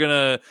 we're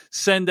gonna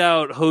send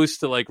out hosts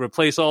to like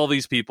replace all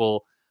these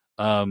people.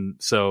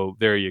 So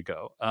there you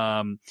go.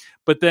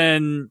 But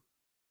then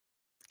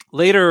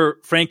later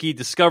Frankie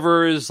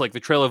discovers like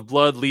the trail of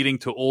blood leading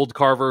to old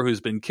Carver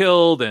who's been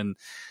killed, and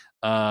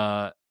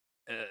at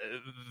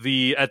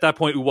that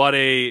point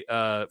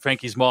Uwade,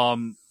 Frankie's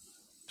mom,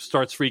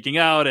 starts freaking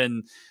out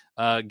and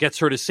gets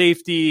her to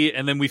safety,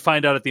 and then we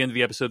find out at the end of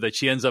the episode that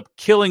she ends up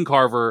killing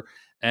Carver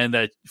and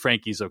that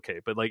Frankie's okay.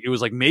 But like, it was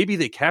like, maybe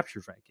they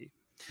captured Frankie.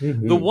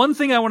 The one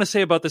thing I want to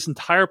say about this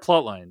entire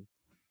plotline,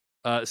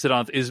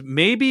 Siddhanth, is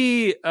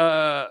maybe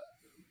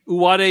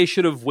Uwade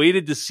should have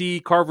waited to see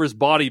Carver's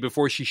body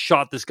before she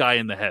shot this guy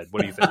in the head.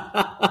 What do you think?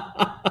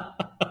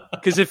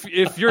 Because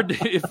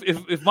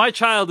if my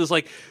child is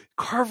like,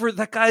 Carver,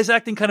 that guy's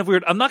acting kind of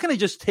weird, I'm not going to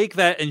just take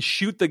that and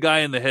shoot the guy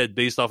in the head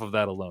based off of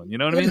that alone. You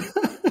know what I mean?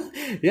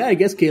 Yeah, I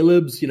guess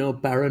Caleb's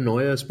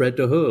paranoia spread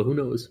to her. Who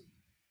knows?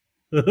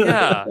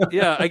 Yeah.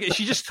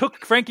 She just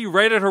took Frankie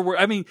right at her word.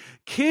 I mean,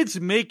 kids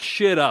make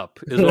shit up,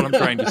 is what I'm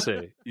trying to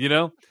say.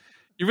 You're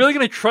really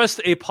going to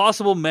trust a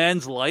possible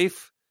man's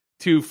life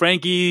to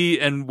Frankie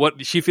and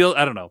what she feels?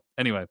 I don't know.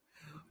 Anyway.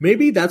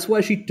 Maybe that's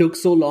why she took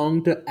so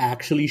long to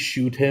actually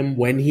shoot him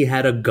when he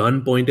had a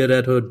gun pointed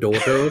at her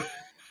daughter.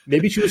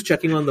 Maybe she was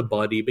checking on the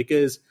body,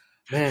 because,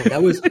 man,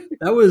 that was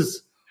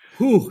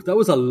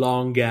a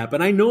long gap.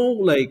 And I know,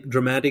 like,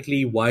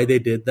 dramatically why they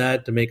did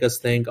that, to make us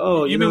think,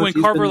 oh, you mean when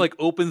Carver like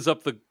opens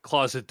up the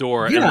closet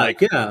door and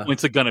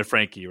points a gun at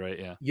Frankie, right?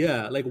 Yeah.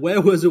 Yeah. Like,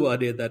 where was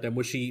Uwade at that time?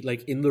 Was she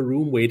like in the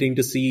room waiting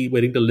to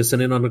listen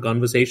in on the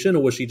conversation,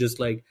 or was she just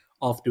like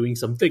off doing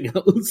something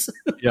else?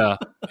 Yeah.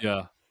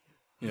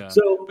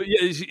 So, but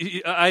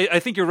yeah, I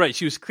think you're right.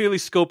 She was clearly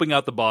scoping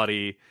out the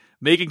body,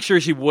 making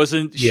sure she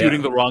wasn't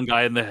shooting the wrong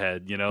guy in the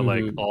head,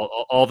 like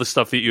all the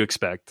stuff that you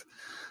expect.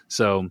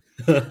 So,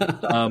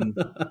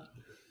 but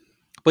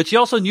she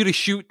also knew to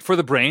shoot for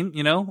the brain,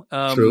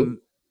 True.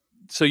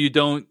 So you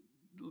got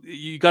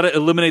to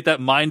eliminate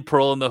that mind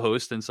pearl in the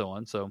host and so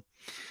on. So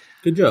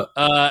good job.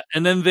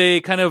 And then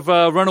they kind of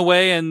run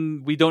away,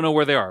 and we don't know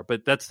where they are,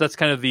 but that's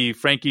kind of the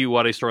Frankie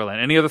Uwade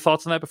storyline. Any other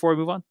thoughts on that before we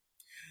move on?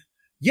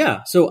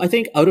 Yeah, so I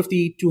think out of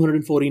the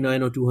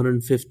 249 or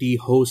 250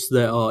 hosts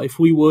there are, if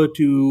we were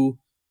to,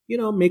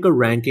 make a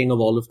ranking of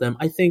all of them,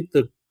 I think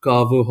the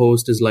Carver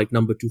host is like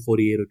number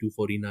 248 or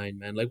 249,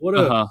 man. Like what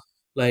a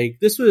like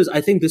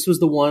I think this was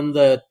the one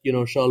that,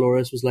 Shah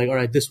Loris was like, all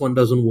right, this one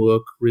doesn't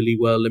work really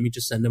well. Let me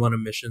just send him on a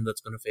mission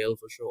that's going to fail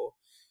for sure.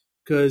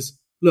 Because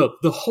look,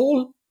 the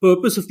whole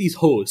purpose of these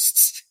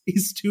hosts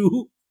is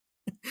to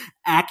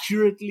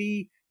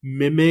accurately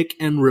mimic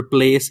and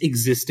replace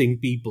existing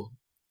people.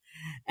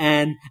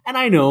 And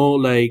I know,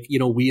 like,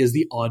 we as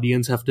the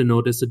audience have to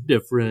notice a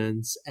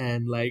difference,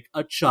 and like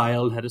a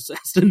child has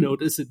to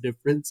notice a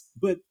difference,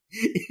 but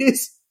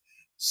it's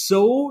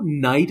so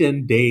night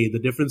and day, the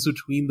difference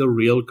between the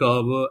real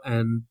Carver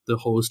and the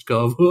host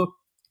Carver.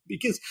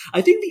 Because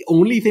I think the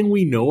only thing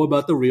we know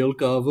about the real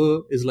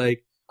Carver is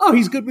like, oh,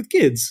 he's good with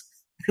kids.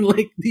 And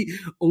like the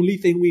only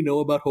thing we know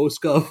about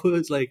host Carver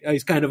is like, oh,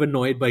 he's kind of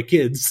annoyed by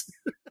kids.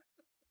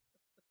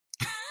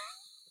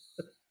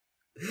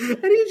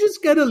 And he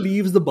just kind of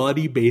leaves the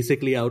body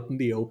basically out in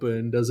the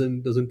open,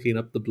 doesn't clean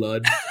up the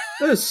blood.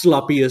 The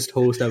sloppiest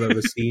host I've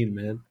ever seen,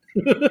 man.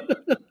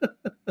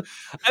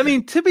 I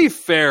mean, to be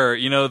fair,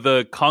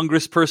 the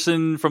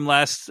congressperson from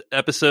last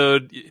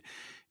episode,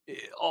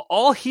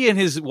 all he and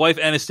his wife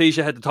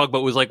Anastasia had to talk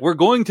about was like, we're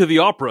going to the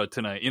opera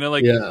tonight.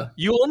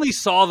 You only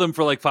saw them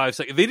for like 5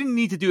 seconds. They didn't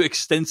need to do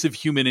extensive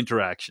human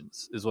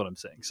interactions, is what I'm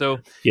saying. So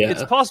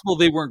it's possible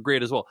they weren't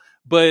great as well.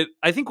 But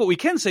I think what we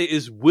can say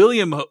is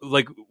William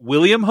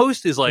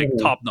Host is like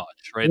top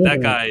notch, right? That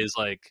guy is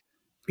like,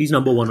 he's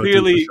number one.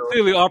 Clearly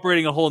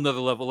operating a whole nother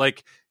level.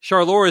 Like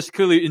Shar Loris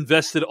clearly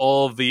invested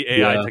all of the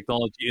AI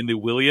technology in the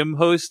William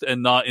host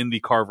and not in the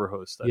Carver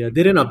host. They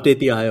didn't update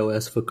the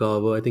iOS for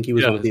Carver. I think he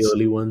was one of the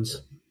early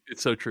ones.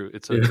 It's so true.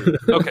 True.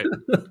 Okay.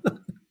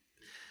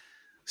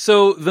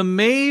 So the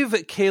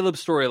Maeve Caleb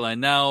storyline.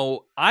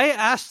 Now, I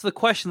asked the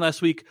question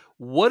last week,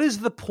 what is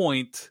the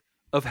point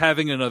of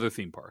having another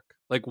theme park?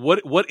 Like,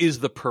 what is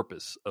the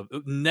purpose of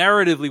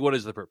narratively? What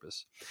is the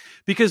purpose?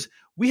 Because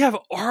we have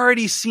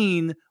already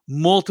seen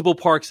multiple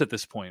parks at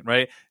this point,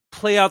 right?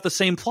 Play out the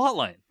same plot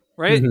line,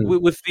 right?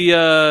 Mm-hmm. With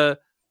the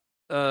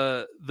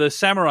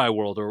Samurai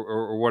World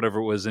or whatever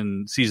it was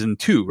in season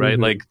 2, right?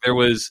 Mm-hmm. Like there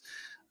was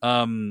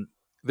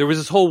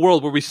this whole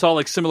world where we saw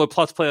like similar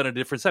plots play out in a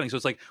different setting. So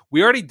it's like,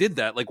 we already did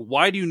that. Like,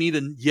 why do you need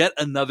yet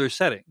another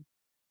setting?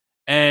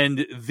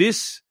 And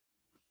this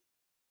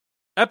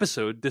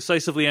episode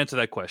decisively answer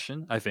that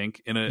question, I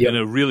think, in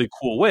a really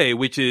cool way,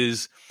 which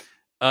is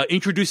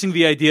introducing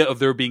the idea of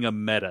there being a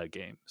meta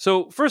game.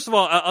 So first of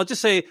all, I'll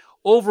just say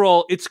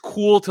overall, it's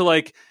cool to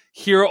like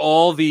hear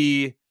all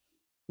the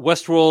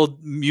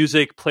Westworld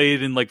music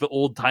played in like the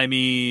old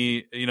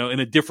timey, in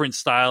a different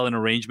style and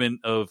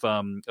arrangement of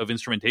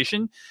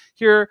instrumentation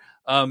here.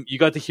 You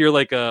got to hear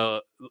like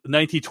a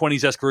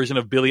 1920s-esque version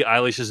of Billie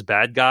Eilish's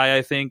Bad Guy,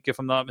 I think, if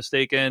I'm not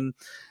mistaken.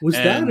 Was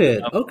that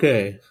it?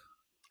 Okay.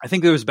 I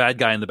think there was Bad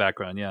Guy in the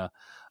background, yeah.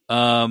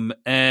 And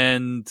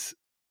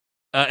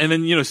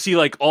then, see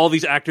like all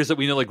these actors that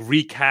we know like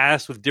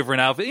recast with different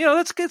outfits.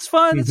 It's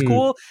fun. It's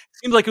cool. It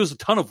seemed like it was a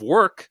ton of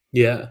work.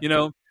 Yeah.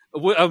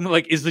 I'm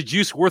like, is the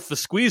juice worth the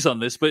squeeze on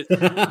this? But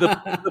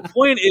the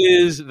point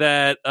is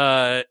that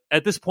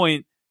at this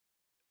point,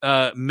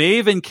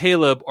 Maeve and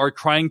Caleb are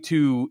trying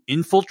to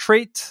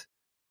infiltrate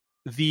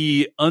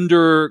the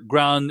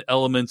underground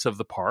elements of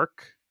the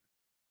park.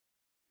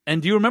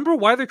 And do you remember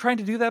why they're trying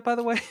to do that, by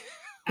the way?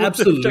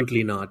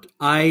 Absolutely not.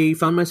 I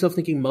found myself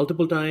thinking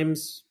multiple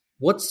times,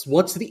 what's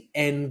the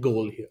end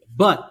goal here?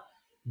 But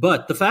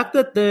the fact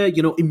that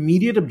the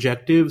immediate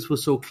objectives were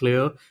so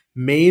clear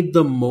made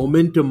the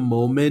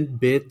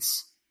moment-to-moment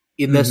bits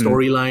in their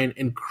storyline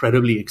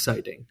incredibly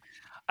exciting.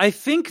 I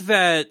think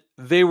that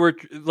they were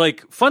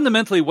like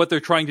fundamentally what they're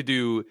trying to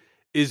do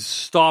is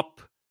stop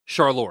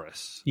Shar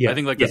Loris. Yeah, I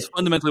think that's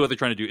fundamentally what they're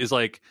trying to do is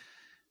like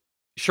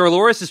Shar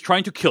Loris is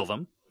trying to kill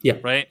them. Yeah.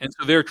 Right. And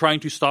so they're trying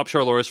to stop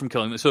Shar Loris from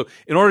killing them. So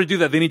in order to do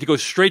that, they need to go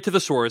straight to the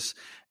source.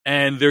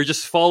 And they're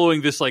just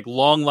following this like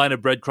long line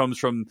of breadcrumbs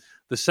from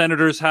the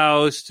senator's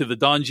house to the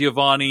Don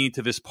Giovanni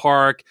to this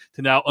park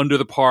to now under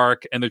the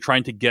park. And they're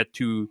trying to get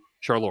to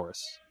Shar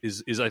Loris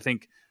is I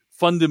think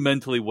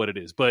fundamentally what it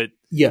is. But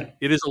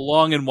it is a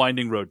long and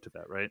winding road to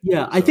that. Right.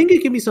 Yeah. So. I think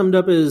it can be summed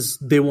up as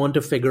they want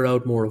to figure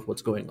out more of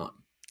what's going on.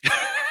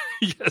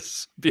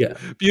 Yes.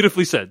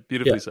 Beautifully said.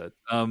 Beautifully said.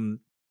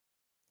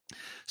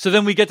 So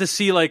then we get to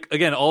see, like,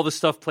 again, all the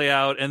stuff play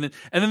out. And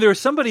then there was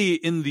somebody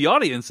in the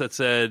audience that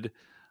said,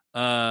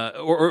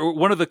 or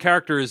one of the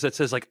characters that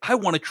says, like, I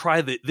want to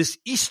try this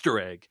Easter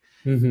egg.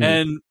 Mm-hmm.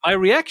 And my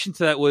reaction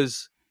to that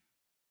was,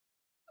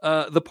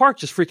 the park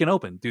just freaking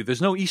opened, dude.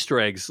 There's no Easter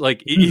eggs.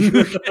 Like,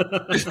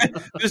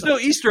 there's no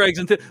Easter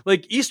eggs.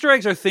 Like, Easter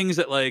eggs are things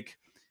that, like,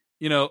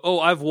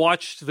 I've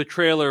watched the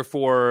trailer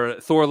for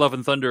Thor: Love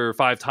and Thunder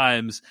 5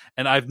 times,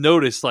 and I've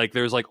noticed, like,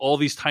 there's, like, all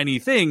these tiny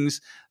things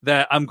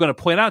that I'm going to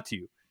point out to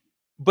you.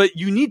 But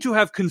you need to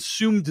have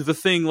consumed the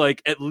thing,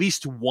 like, at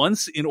least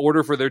once in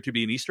order for there to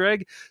be an Easter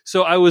egg.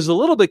 So I was a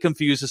little bit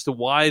confused as to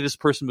why this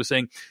person was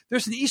saying,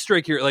 there's an Easter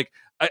egg here. Like,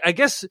 I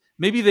guess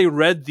maybe they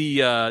read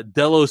the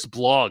Delos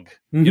blog,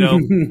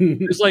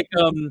 There's like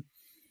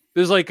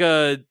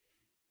a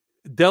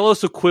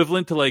Delos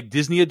equivalent to like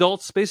Disney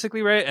adults,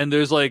 basically, right? And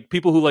there's like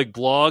people who like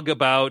blog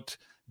about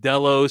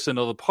Delos and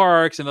all the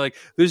parks, and like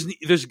there's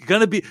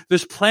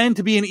planned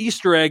to be an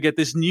Easter egg at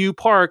this new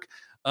park.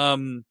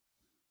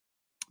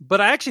 But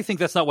I actually think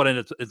that's not what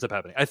ends up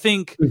happening. I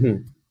think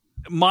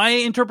my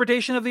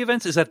interpretation of the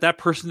events is that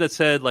person that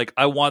said like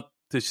I want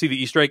to see the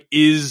Easter egg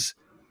is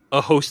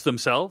a host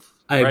themselves.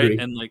 I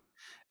agree.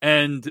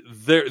 And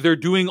they're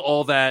doing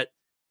all that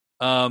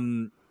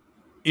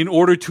in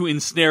order to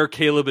ensnare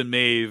Caleb and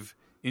Maeve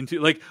into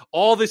like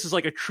all this is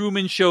like a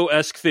Truman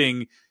Show-esque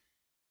thing,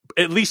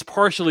 at least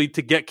partially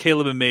to get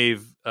Caleb and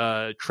Maeve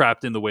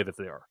trapped in the way that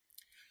they are.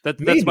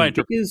 That's my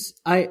interpretation. Because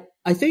I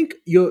think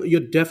you're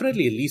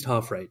definitely at least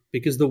half right,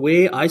 because the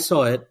way I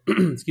saw it,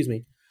 excuse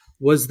me,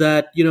 was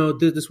that, you know,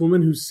 this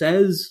woman who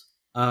says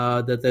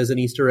that there's an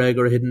Easter egg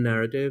or a hidden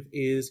narrative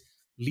is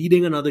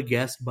leading another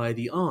guest by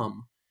the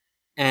arm.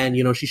 And,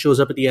 you know, she shows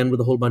up at the end with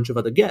a whole bunch of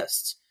other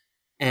guests.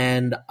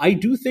 And I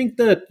do think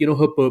that, you know,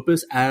 her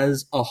purpose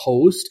as a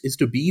host is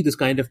to be this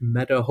kind of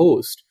meta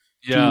host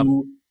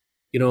to,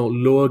 you know,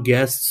 lure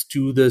guests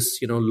to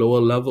this, you know,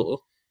 lower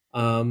level.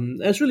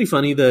 It's really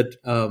funny that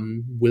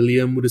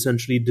William would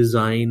essentially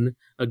design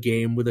a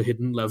game with a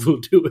hidden level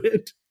to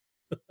it.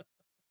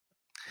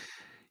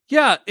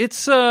 Yeah,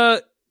 it's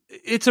a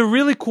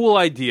really cool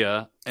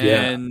idea,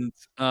 and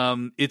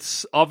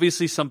it's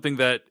obviously something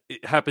that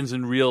happens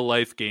in real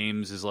life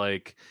games. Is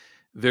like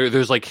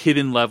there's like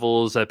hidden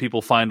levels that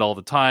people find all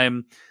the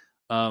time,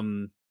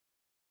 and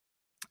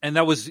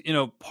that was, you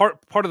know,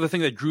 part of the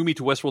thing that drew me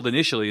to Westworld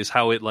initially is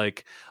how it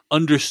like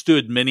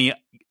understood many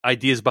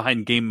ideas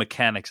behind game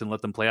mechanics and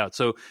let them play out.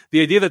 So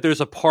the idea that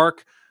there's a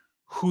park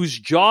whose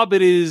job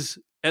it is,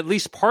 at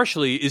least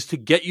partially, is to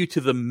get you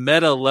to the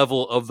meta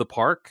level of the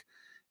park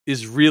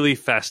is really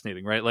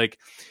fascinating, right? Like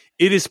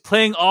it is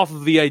playing off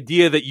of the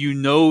idea that you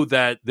know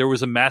that there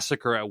was a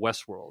massacre at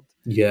Westworld.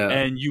 Yeah.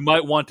 And you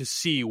might want to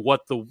see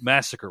what the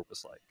massacre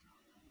was like.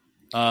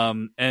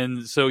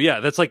 And so,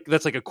 that's like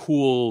a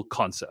cool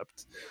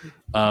concept.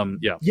 And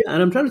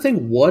I'm trying to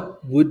think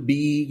what would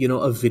be, you know,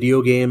 a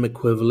video game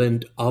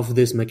equivalent of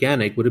this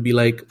mechanic. Would it be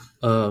like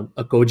a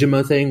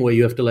Kojima thing where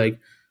you have to like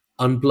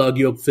unplug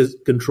your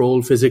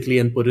control physically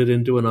and put it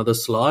into another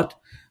slot,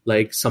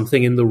 like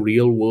something in the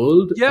real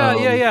world? That's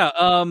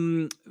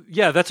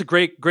a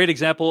great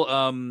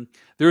example.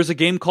 There is a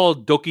game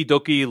called Doki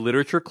Doki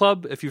Literature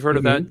Club, if you've heard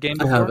of that game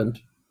before. I haven't.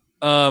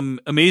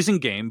 Amazing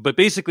game, but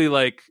basically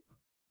like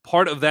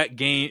part of that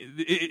game,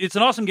 it's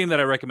an awesome game that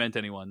I recommend to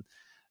anyone,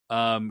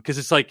 because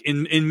it's like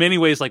in many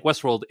ways like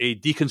Westworld, a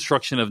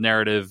deconstruction of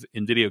narrative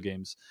in video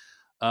games.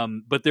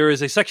 But there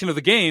is a section of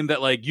the game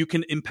that like you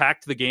can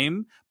impact the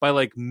game by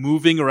like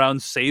moving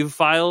around save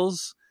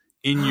files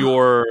in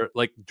your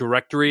like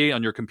directory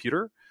on your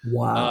computer.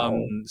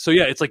 Wow. So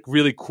it's like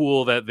really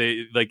cool that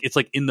they like it's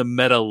like in the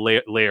meta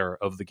layer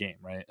of the game,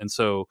 right? And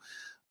so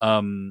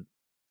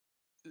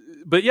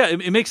but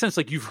it makes sense.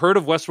 Like you've heard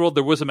of Westworld,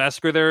 there was a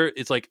massacre there.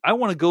 It's like I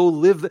want to go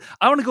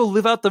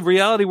live out the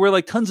reality where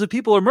like tons of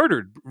people are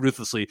murdered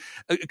ruthlessly.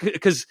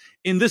 Because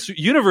in this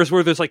universe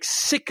where there's like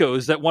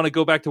sickos that want to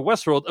go back to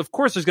Westworld, of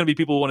course there's going to be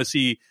people who want to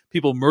see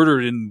people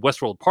murdered in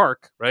Westworld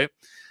Park, right?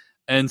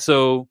 And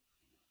so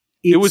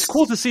it was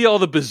cool to see all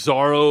the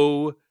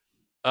bizarro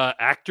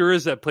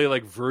actors that play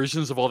like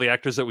versions of all the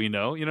actors that we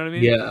know. You know what I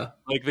mean? Yeah.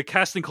 Like the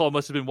casting call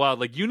must have been wild.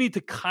 Like you need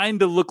to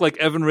kind of look like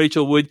Evan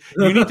Rachel Wood.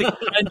 You need to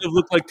kind of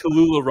look like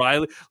Tallulah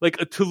Riley,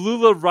 like a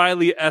Tallulah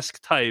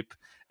Riley-esque type,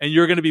 and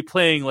you're going to be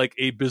playing like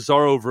a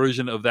bizarro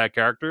version of that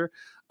character.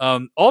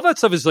 All that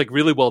stuff is like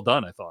really well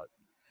done, I thought.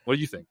 What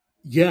do you think?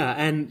 Yeah,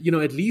 and you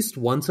know, at least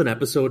once an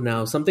episode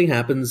now, something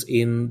happens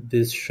in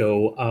this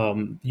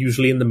show,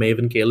 usually in the Maeve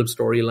and Caleb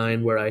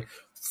storyline, where I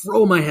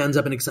throw my hands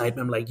up in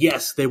excitement. I'm like,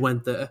 yes, they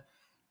went there.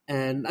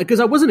 And because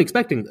I wasn't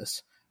expecting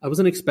this. I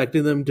wasn't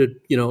expecting them to,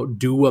 you know,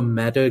 do a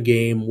meta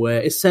game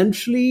where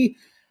essentially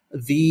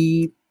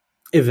the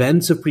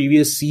events of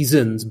previous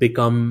seasons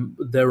become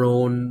their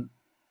own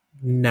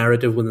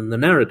narrative within the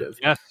narrative.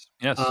 Yes.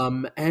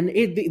 And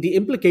the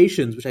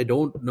implications, which I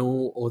don't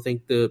know or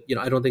think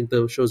I don't think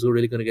the show's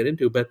really going to get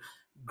into, but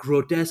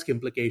grotesque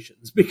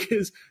implications,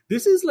 because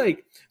this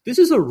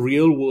is a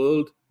real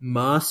world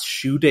mass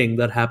shooting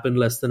that happened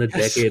less than a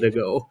decade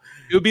ago.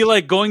 It would be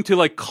like going to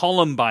like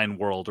Columbine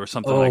World or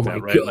something like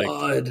that, right?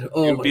 God. Like, it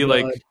would be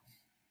like,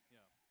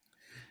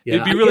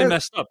 it'd be really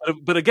messed up.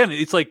 But again,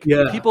 it's like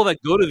people that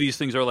go to these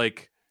things are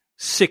like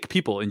sick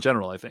people in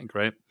general, I think,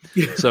 right?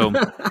 So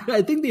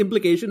I think the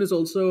implication is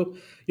also,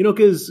 you know,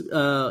 because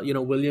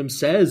William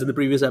says in the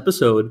previous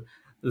episode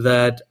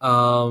that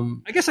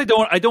I guess I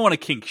don't want to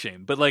kink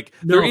shame, but like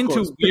they're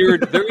into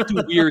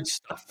weird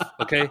stuff.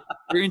 Okay,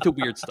 they're into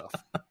weird stuff.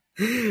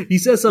 He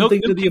says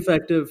something to the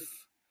effect of,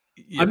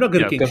 I'm not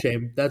going to kink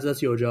shame.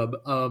 That's your job.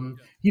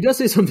 He does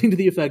say something to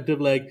the effect of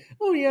like,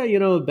 oh yeah, you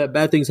know,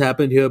 bad things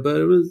happened here, but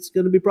it's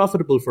going to be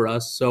profitable for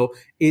us. So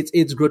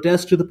it's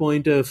grotesque to the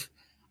point of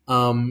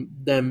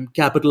them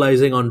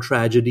capitalizing on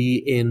tragedy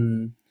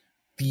in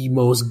the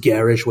most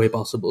garish way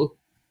possible.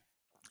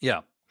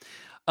 Yeah.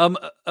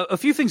 A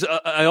few things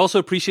I also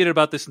appreciated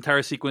about this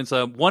entire sequence.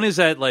 One is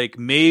that like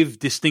Maeve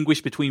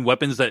distinguished between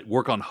weapons that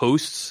work on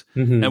hosts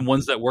and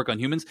ones that work on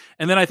humans.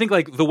 And then I think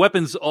like the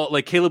weapons,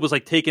 like Caleb was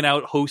like taking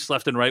out hosts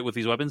left and right with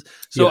these weapons.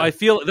 So I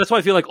feel that's why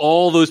I feel like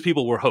all those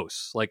people were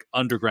hosts, like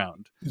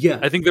underground. Yeah,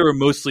 I think they were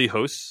mostly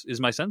hosts, is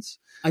my sense.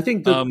 I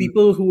think the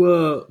people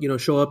who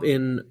show up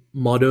in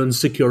modern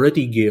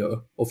security gear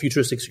or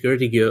futuristic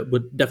security gear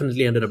would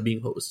definitely ended up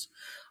being hosts.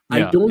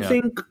 I don't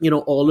think,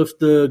 all of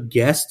the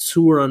guests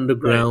who were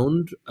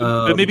underground.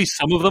 Right. But maybe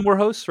some of them were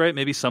hosts, right?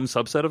 Maybe some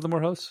subset of them were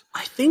hosts.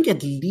 I think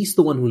at least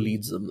the one who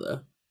leads them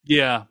there.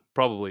 Yeah,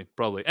 probably.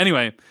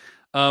 Anyway,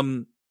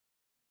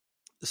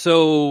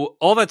 so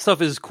all that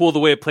stuff is cool the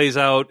way it plays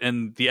out,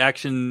 and the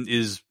action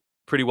is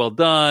pretty well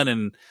done,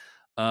 and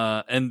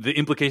the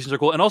implications are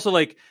cool. And also,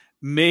 like,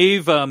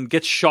 Maeve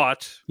gets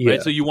shot,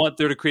 right? So you want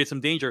there to create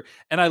some danger.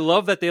 And I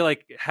love that they,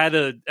 like, had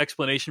an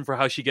explanation for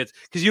how she gets...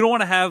 Because you don't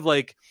want to have,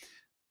 like...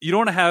 You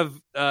don't want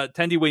to have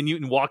Tandy Way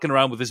Newton walking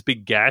around with this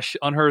big gash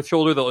on her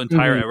shoulder the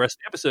entire rest of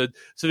the episode.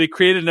 So they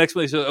created an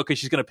explanation. Okay,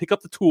 she's going to pick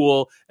up the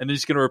tool and then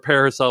she's going to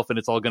repair herself and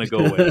it's all going to go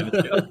away. And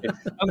it's,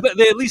 okay.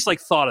 They at least like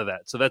thought of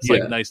that. So that's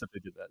like nice that they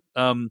did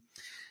that.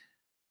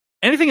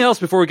 Anything else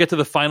before we get to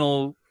the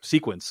final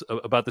sequence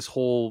about this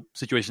whole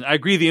situation? I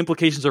agree the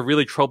implications are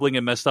really troubling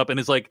and messed up. And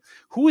it's like,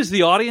 who is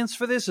the audience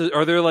for this?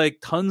 Are there like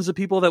tons of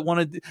people that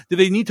want to... Do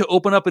they need to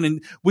open up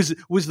and... Was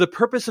the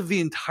purpose of the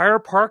entire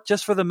park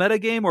just for the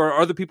metagame, or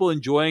are the people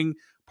enjoying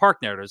park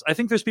narratives? I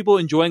think there's people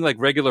enjoying like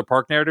regular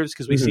park narratives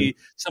because we see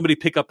somebody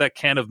pick up that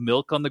can of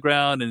milk on the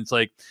ground, and it's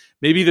like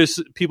maybe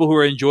there's people who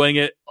are enjoying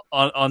it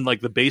on like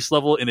the base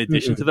level in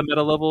addition to the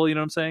meta level. You know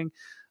what I'm saying?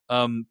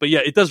 But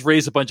yeah, it does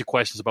raise a bunch of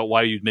questions about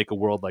why you'd make a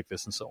world like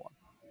this and so on.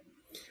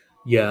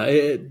 Yeah,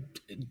 it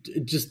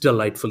just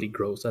delightfully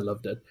gross. I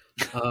loved it.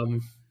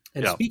 And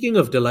speaking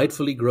of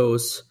delightfully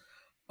gross,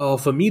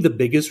 for me, the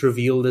biggest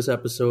reveal this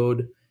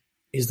episode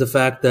is the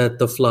fact that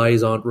the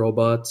flies aren't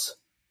robots.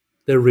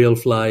 They're real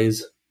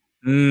flies.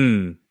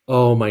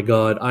 Oh my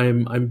God.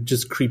 I'm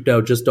just creeped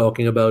out just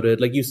talking about it.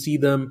 Like, you see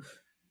them,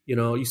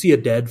 you see a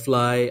dead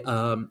fly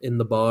in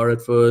the bar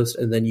at first,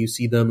 and then you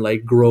see them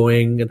like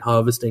growing and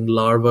harvesting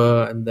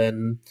larvae, and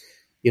then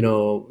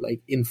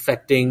like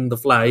infecting the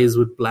flies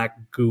with black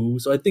goo.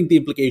 So I think the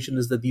implication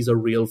is that these are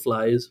real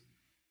flies.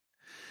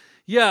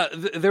 Yeah,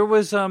 there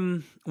was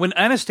when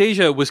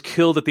Anastasia was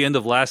killed at the end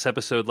of last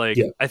episode. Like,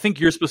 I think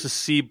you're supposed to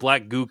see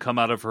black goo come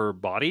out of her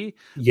body,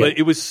 but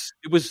it was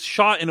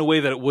shot in a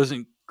way that it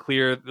wasn't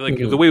clear. Like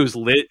the way it was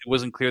lit, it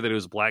wasn't clear that it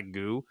was black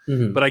goo.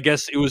 But I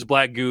guess it was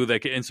black goo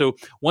and so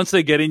once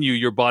they get in you,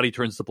 your body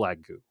turns to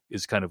black goo.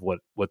 Is kind of what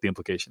the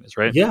implication is,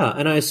 right? Yeah,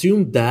 and I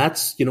assume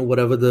that's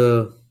whatever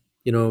the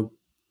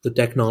the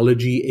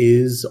technology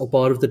is, or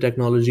part of the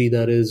technology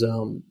that is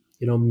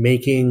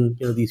making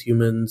these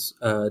humans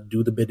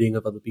do the bidding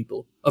of other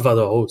people, of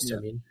other hosts. I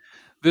mean,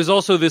 there's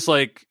also this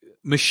like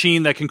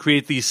machine that can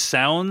create these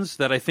sounds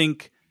that I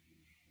think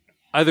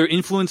either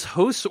influence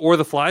hosts or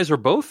the flies, or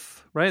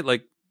both, right?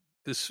 Like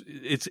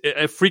it's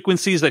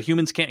frequencies that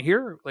humans can't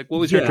hear. Like, what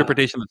was your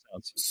interpretation of the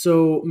sounds?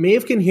 So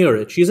Maeve can hear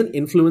it. She isn't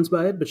influenced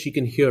by it, but she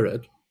can hear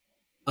it.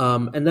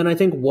 And then I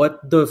think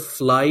what the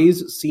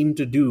flies seem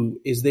to do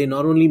is they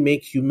not only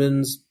make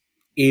humans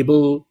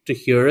able to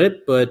hear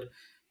it, but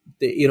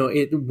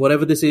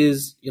whatever this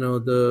is,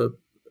 the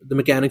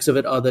mechanics of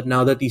it are that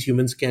now that these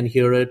humans can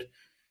hear it,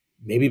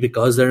 maybe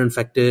because they're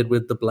infected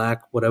with the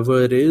black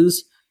whatever it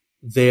is,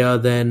 they are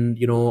then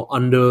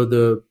under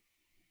the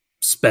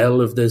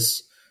spell of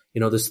this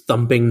this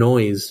thumping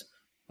noise,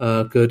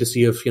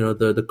 courtesy of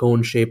the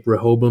cone shaped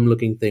Rehoboam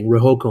looking thing,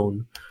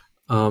 Rehocone.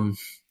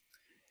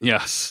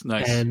 Yes,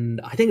 nice.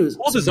 And I think it was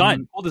cool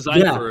design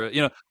for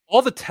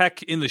all the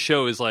tech in the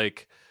show is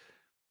like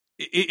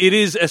it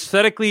is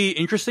aesthetically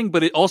interesting,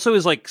 but it also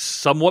is like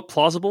somewhat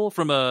plausible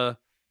from a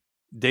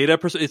data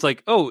perspective. It's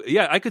like, oh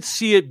yeah, I could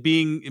see it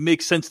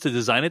makes sense to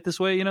design it this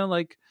way,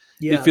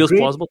 it feels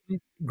plausible to me.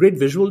 Great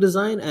visual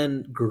design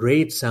and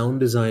great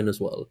sound design as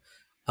well.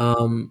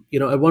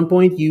 At one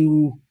point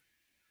you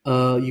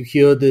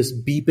hear this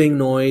beeping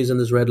noise and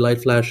this red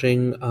light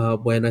flashing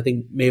when I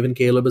think Maeve and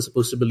Caleb are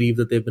supposed to believe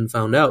that they've been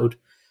found out.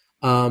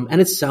 And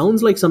it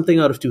sounds like something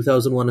out of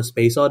 2001: A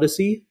Space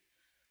Odyssey.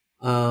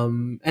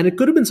 And it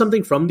could have been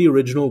something from the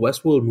original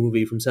Westworld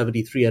movie from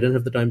 1973. I didn't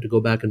have the time to go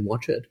back and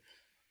watch it.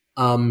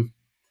 Or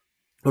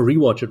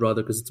rewatch it,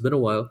 rather, because it's been a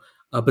while.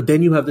 But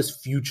then you have this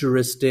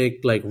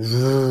futuristic, like,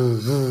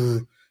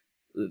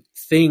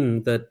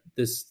 thing that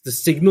the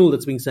signal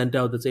that's being sent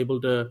out that's able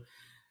to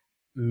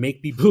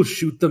make people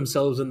shoot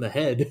themselves in the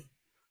head.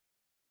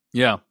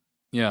 Yeah.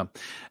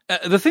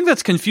 The thing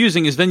that's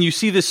confusing is then you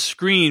see this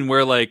screen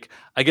where, like,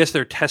 I guess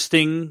they're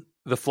testing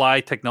the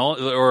fly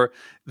technology, or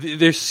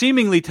they're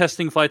seemingly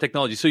testing fly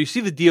technology. So you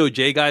see the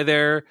DOJ guy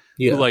there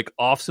who, like,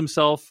 offs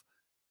himself.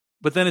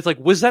 But then it's like,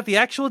 was that the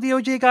actual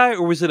DOJ guy,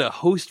 or was it a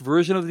host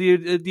version of the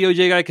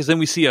DOJ guy? Because then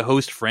we see a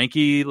host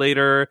Frankie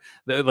later.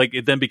 Like,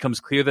 it then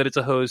becomes clear that it's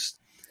a host.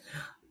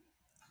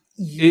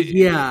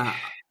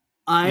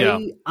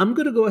 I'm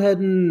gonna go ahead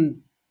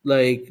and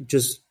like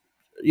just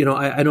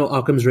I know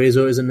Occam's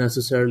razor isn't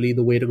necessarily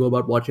the way to go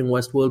about watching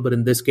Westworld, but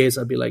in this case,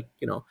 I'd be like,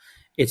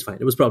 it's fine.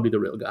 It was probably the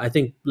real guy. I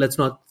think let's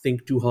not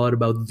think too hard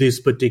about this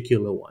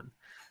particular one.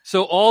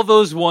 So all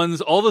those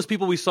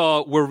people we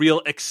saw were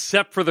real,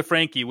 except for the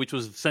Frankie, which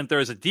was sent there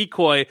as a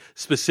decoy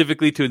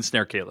specifically to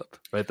ensnare Caleb.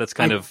 Right? That's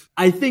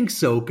I think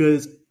so,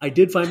 because I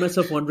did find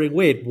myself wondering,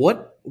 wait,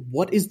 what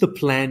is the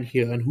plan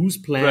here, and whose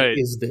plan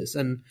is this,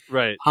 and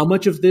how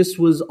much of this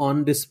was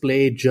on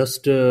display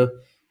just to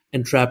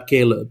entrap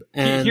Caleb?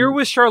 And here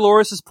was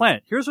Charloris'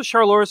 plan. Here's what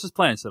Charloris'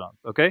 plan said on.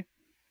 Okay,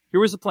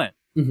 here was the plan.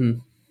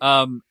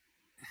 Mm-hmm.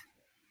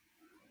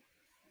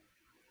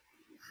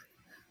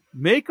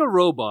 Make a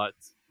robot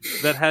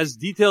that has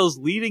details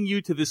leading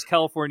you to this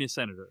California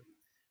senator.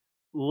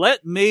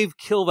 Let Maeve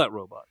kill that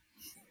robot.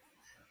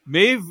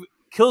 Maeve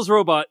kills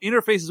robot,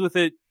 interfaces with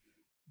it,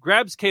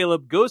 grabs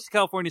Caleb, goes to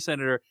California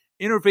senator,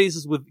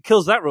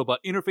 kills that robot,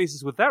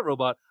 interfaces with that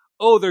robot.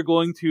 Oh, they're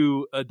going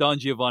to a Don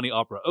Giovanni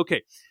opera.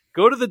 Okay,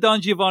 go to the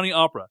Don Giovanni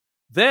opera.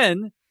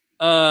 Then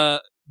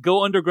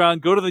go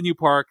underground, go to the new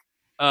park.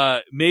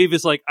 Maeve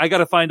is like, I got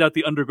to find out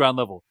the underground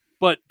level.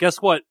 But guess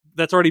what?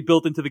 That's already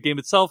built into the game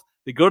itself.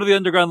 They go to the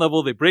underground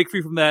level, they break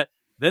free from that,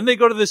 then they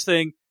go to this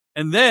thing,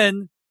 and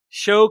then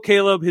show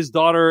Caleb his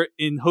daughter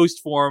in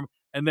host form,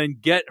 and then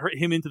get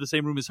him into the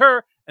same room as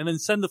her, and then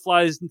send the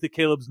flies into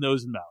Caleb's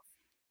nose and mouth.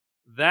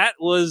 That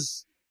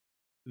was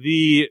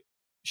the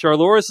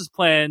Charloris'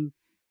 plan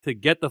to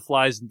get the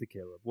flies into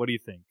Caleb. What do you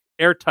think?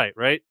 Airtight,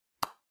 right?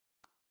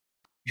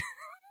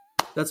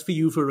 That's for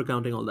you for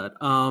recounting all that.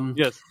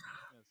 Yes.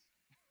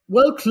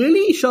 Well,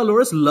 clearly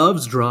Charloris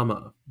loves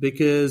drama,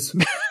 because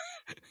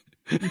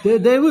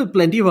there were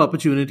plenty of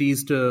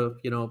opportunities to,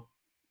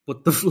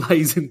 put the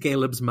flies in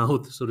Caleb's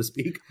mouth, so to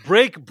speak.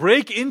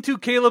 Break into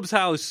Caleb's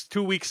house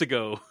 2 weeks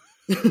ago.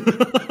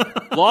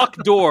 Lock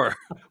door.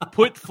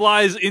 Put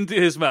flies into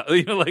his mouth.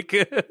 You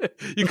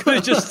could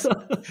have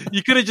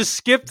just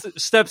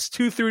skipped steps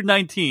 2 through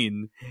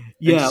 19 and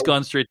just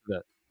gone straight to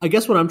that. I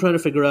guess what I'm trying to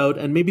figure out,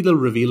 and maybe they'll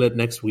reveal it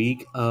next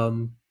week,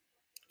 how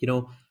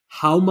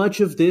much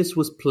of this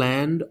was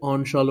planned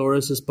on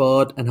Charloris'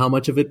 part and how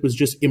much of it was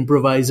just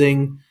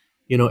improvising,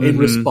 in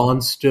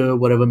response to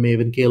whatever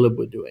Maeve and Caleb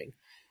were doing.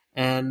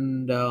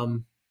 And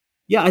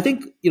I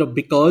think,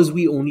 because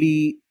we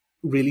only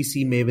really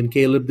see Maeve and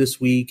Caleb this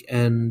week,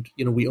 and,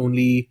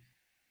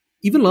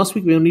 even last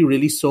week, we only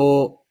really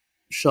saw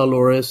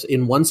Charloris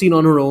in one scene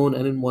on her own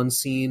and in one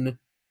scene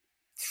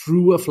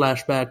through a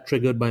flashback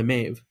triggered by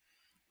Maeve.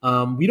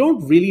 We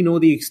don't really know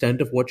the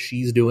extent of what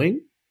she's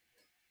doing.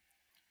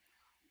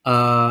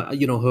 Her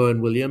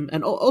and William.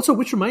 And also,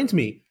 which reminds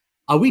me,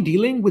 are we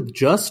dealing with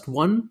just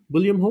one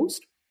William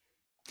host?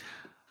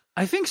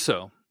 I think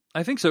so,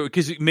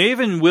 because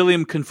Maeve and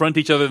William confront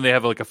each other and they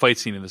have like a fight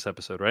scene in this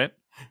episode, right?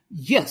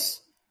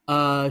 Yes.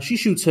 She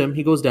shoots him,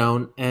 he goes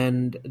down,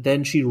 and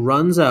then she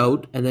runs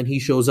out, and then he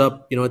shows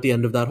up, at the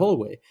end of that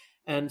hallway.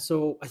 And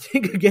so I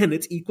think, again,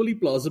 it's equally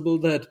plausible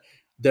that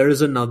there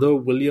is another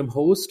William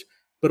host,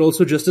 but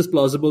also just as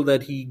plausible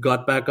that he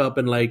got back up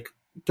and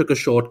took a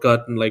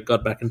shortcut and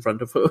got back in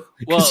front of her.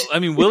 Well, I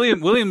mean,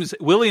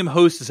 William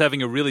host is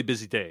having a really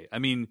busy day. I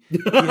mean, he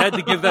had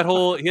to give that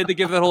whole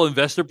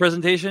investor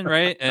presentation,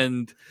 right?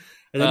 And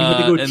then he had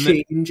to go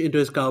change into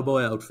his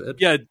cowboy outfit.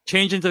 Yeah,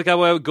 change into the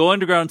cowboy outfit, go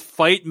underground,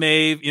 fight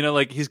Maeve.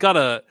 He's got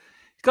a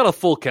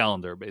full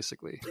calendar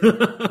basically.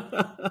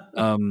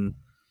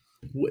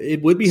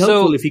 It would be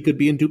helpful if he could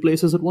be in two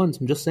places at once.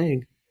 I'm just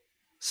saying.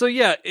 So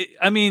yeah,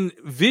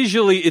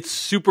 visually it's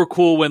super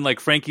cool when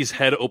Frankie's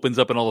head opens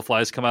up and all the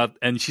flies come out,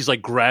 and she's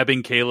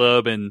grabbing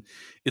Caleb, and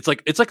it's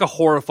like a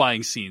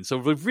horrifying scene. So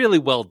really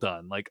well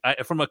done.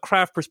 From a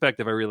craft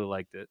perspective, I really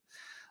liked it.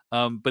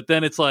 But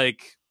then it's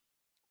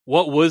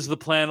what was the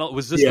plan?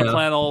 Was this the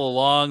plan all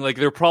along?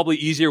 There are probably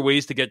easier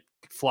ways to get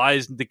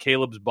flies into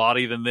Caleb's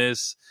body than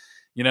this.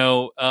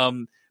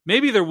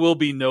 Maybe there will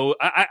be no.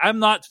 I'm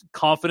not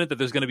confident that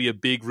there's going to be a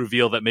big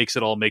reveal that makes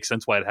it all make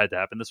sense why it had to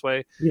happen this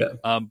way.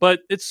 Yeah.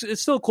 But it's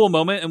still a cool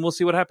moment, and we'll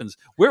see what happens.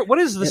 What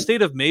is the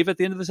state of Maeve at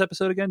the end of this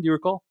episode again? Do you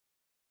recall?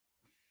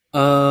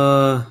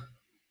 I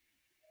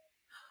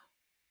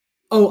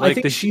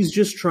think she's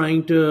just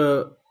trying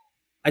to.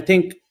 I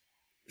think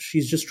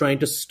she's just trying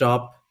to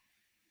stop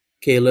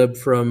Caleb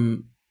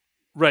from.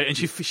 Right, and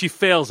she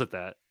fails at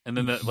that, and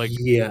then that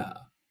yeah.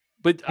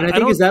 But and I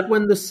think is that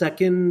when the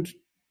second.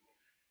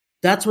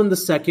 That's when the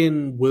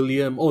second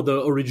William,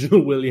 the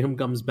original William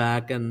comes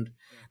back, and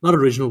not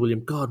original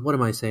William. God, what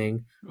am I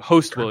saying?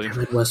 Host William.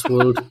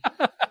 Westworld.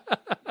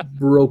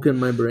 Broken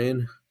my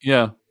brain.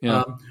 Yeah.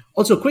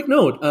 Also, quick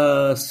note,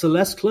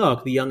 Celeste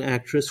Clark, the young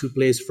actress who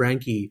plays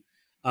Frankie,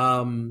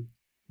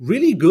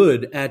 really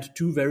good at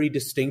two very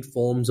distinct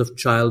forms of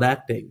child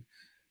acting.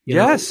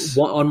 Yes.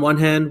 On one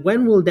hand,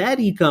 when will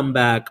Daddy come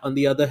back? On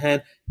the other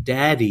hand,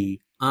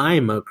 Daddy,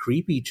 I'm a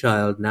creepy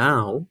child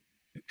now.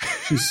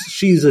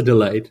 She's a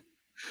delight.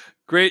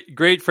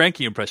 Great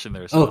Frankie impression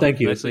there. So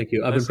thank you. Thank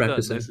you. I've been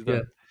practicing.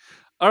 Yeah.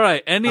 All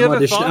right. Any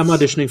other thoughts? I'm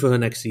auditioning for her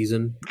next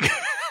season.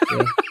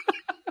 Yeah.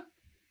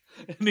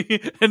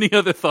 Any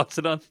other thoughts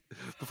on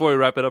before we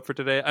wrap it up for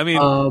today? I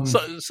mean,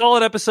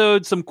 solid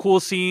episode, some cool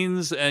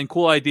scenes and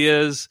cool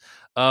ideas.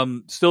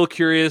 Still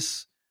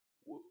curious.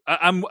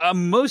 I'm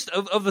most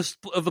of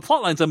the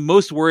plot lines. I'm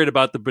most worried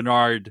about the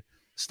Bernard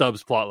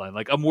Stubbs plotline.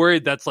 Like, I'm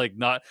worried that's like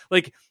not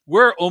like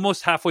we're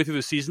almost halfway through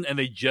the season and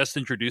they just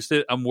introduced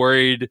it. I'm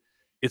worried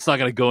it's not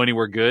going to go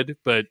anywhere good.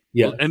 But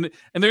yeah, and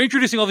they're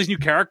introducing all these new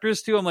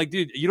characters too. I'm like,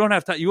 dude, you don't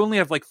have time. You only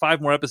have like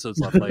 5 more episodes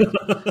left. Like,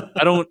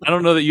 I don't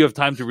know that you have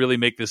time to really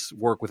make this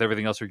work with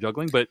everything else you're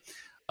juggling. But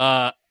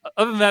other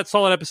than that,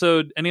 solid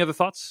episode. Any other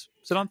thoughts,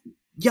 Siddhant?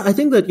 Yeah, I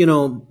think that,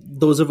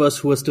 those of us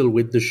who are still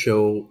with the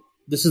show,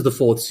 this is the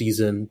 4th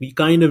season. We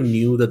kind of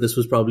knew that this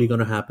was probably going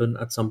to happen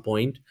at some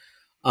point.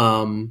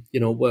 Where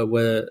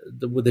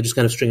they're just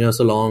kind of stringing us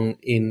along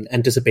in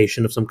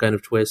anticipation of some kind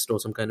of twist or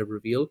some kind of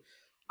reveal.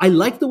 I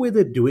like the way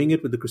they're doing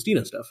it with the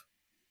Christina stuff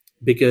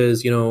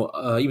because,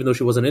 even though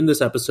she wasn't in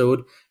this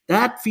episode,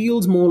 that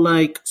feels more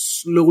like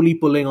slowly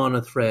pulling on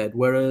a thread.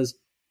 Whereas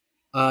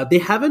they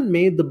haven't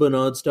made the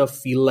Bernard stuff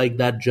feel like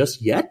that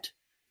just yet.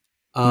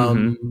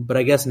 But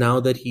I guess now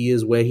that he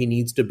is where he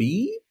needs to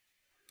be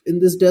in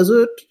this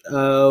desert,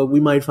 we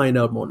might find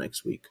out more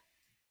next week.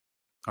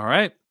 All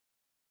right.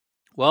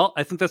 Well,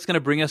 I think that's going to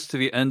bring us to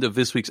the end of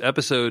this week's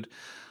episode.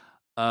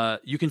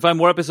 You can find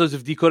more episodes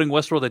of Decoding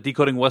Westworld at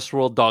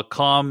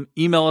decodingwestworld.com.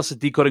 Email us at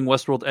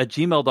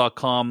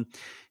decodingwestworld@gmail.com.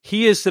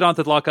 He is Siddhant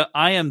Adlakha.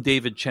 I am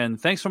David Chen.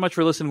 Thanks so much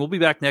for listening. We'll be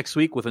back next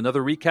week with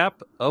another recap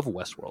of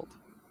Westworld.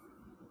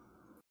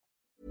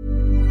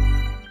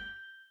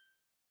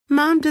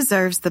 Mom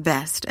deserves the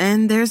best,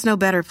 and there's no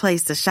better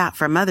place to shop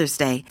for Mother's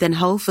Day than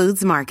Whole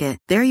Foods Market.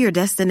 They're your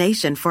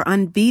destination for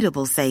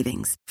unbeatable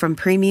savings, from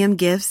premium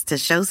gifts to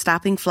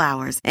show-stopping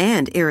flowers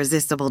and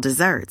irresistible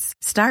desserts.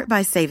 Start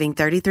by saving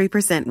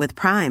 33% with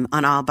Prime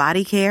on all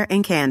body care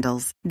and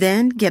candles.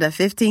 Then get a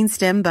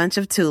 15-stem bunch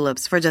of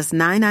tulips for just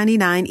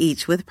 $9.99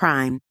 each with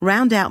Prime.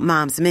 Round out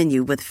Mom's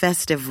menu with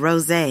festive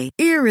rosé,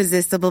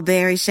 irresistible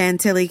berry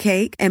chantilly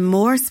cake, and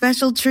more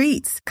special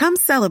treats. Come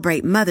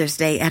celebrate Mother's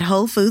Day at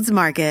Whole Foods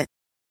Market.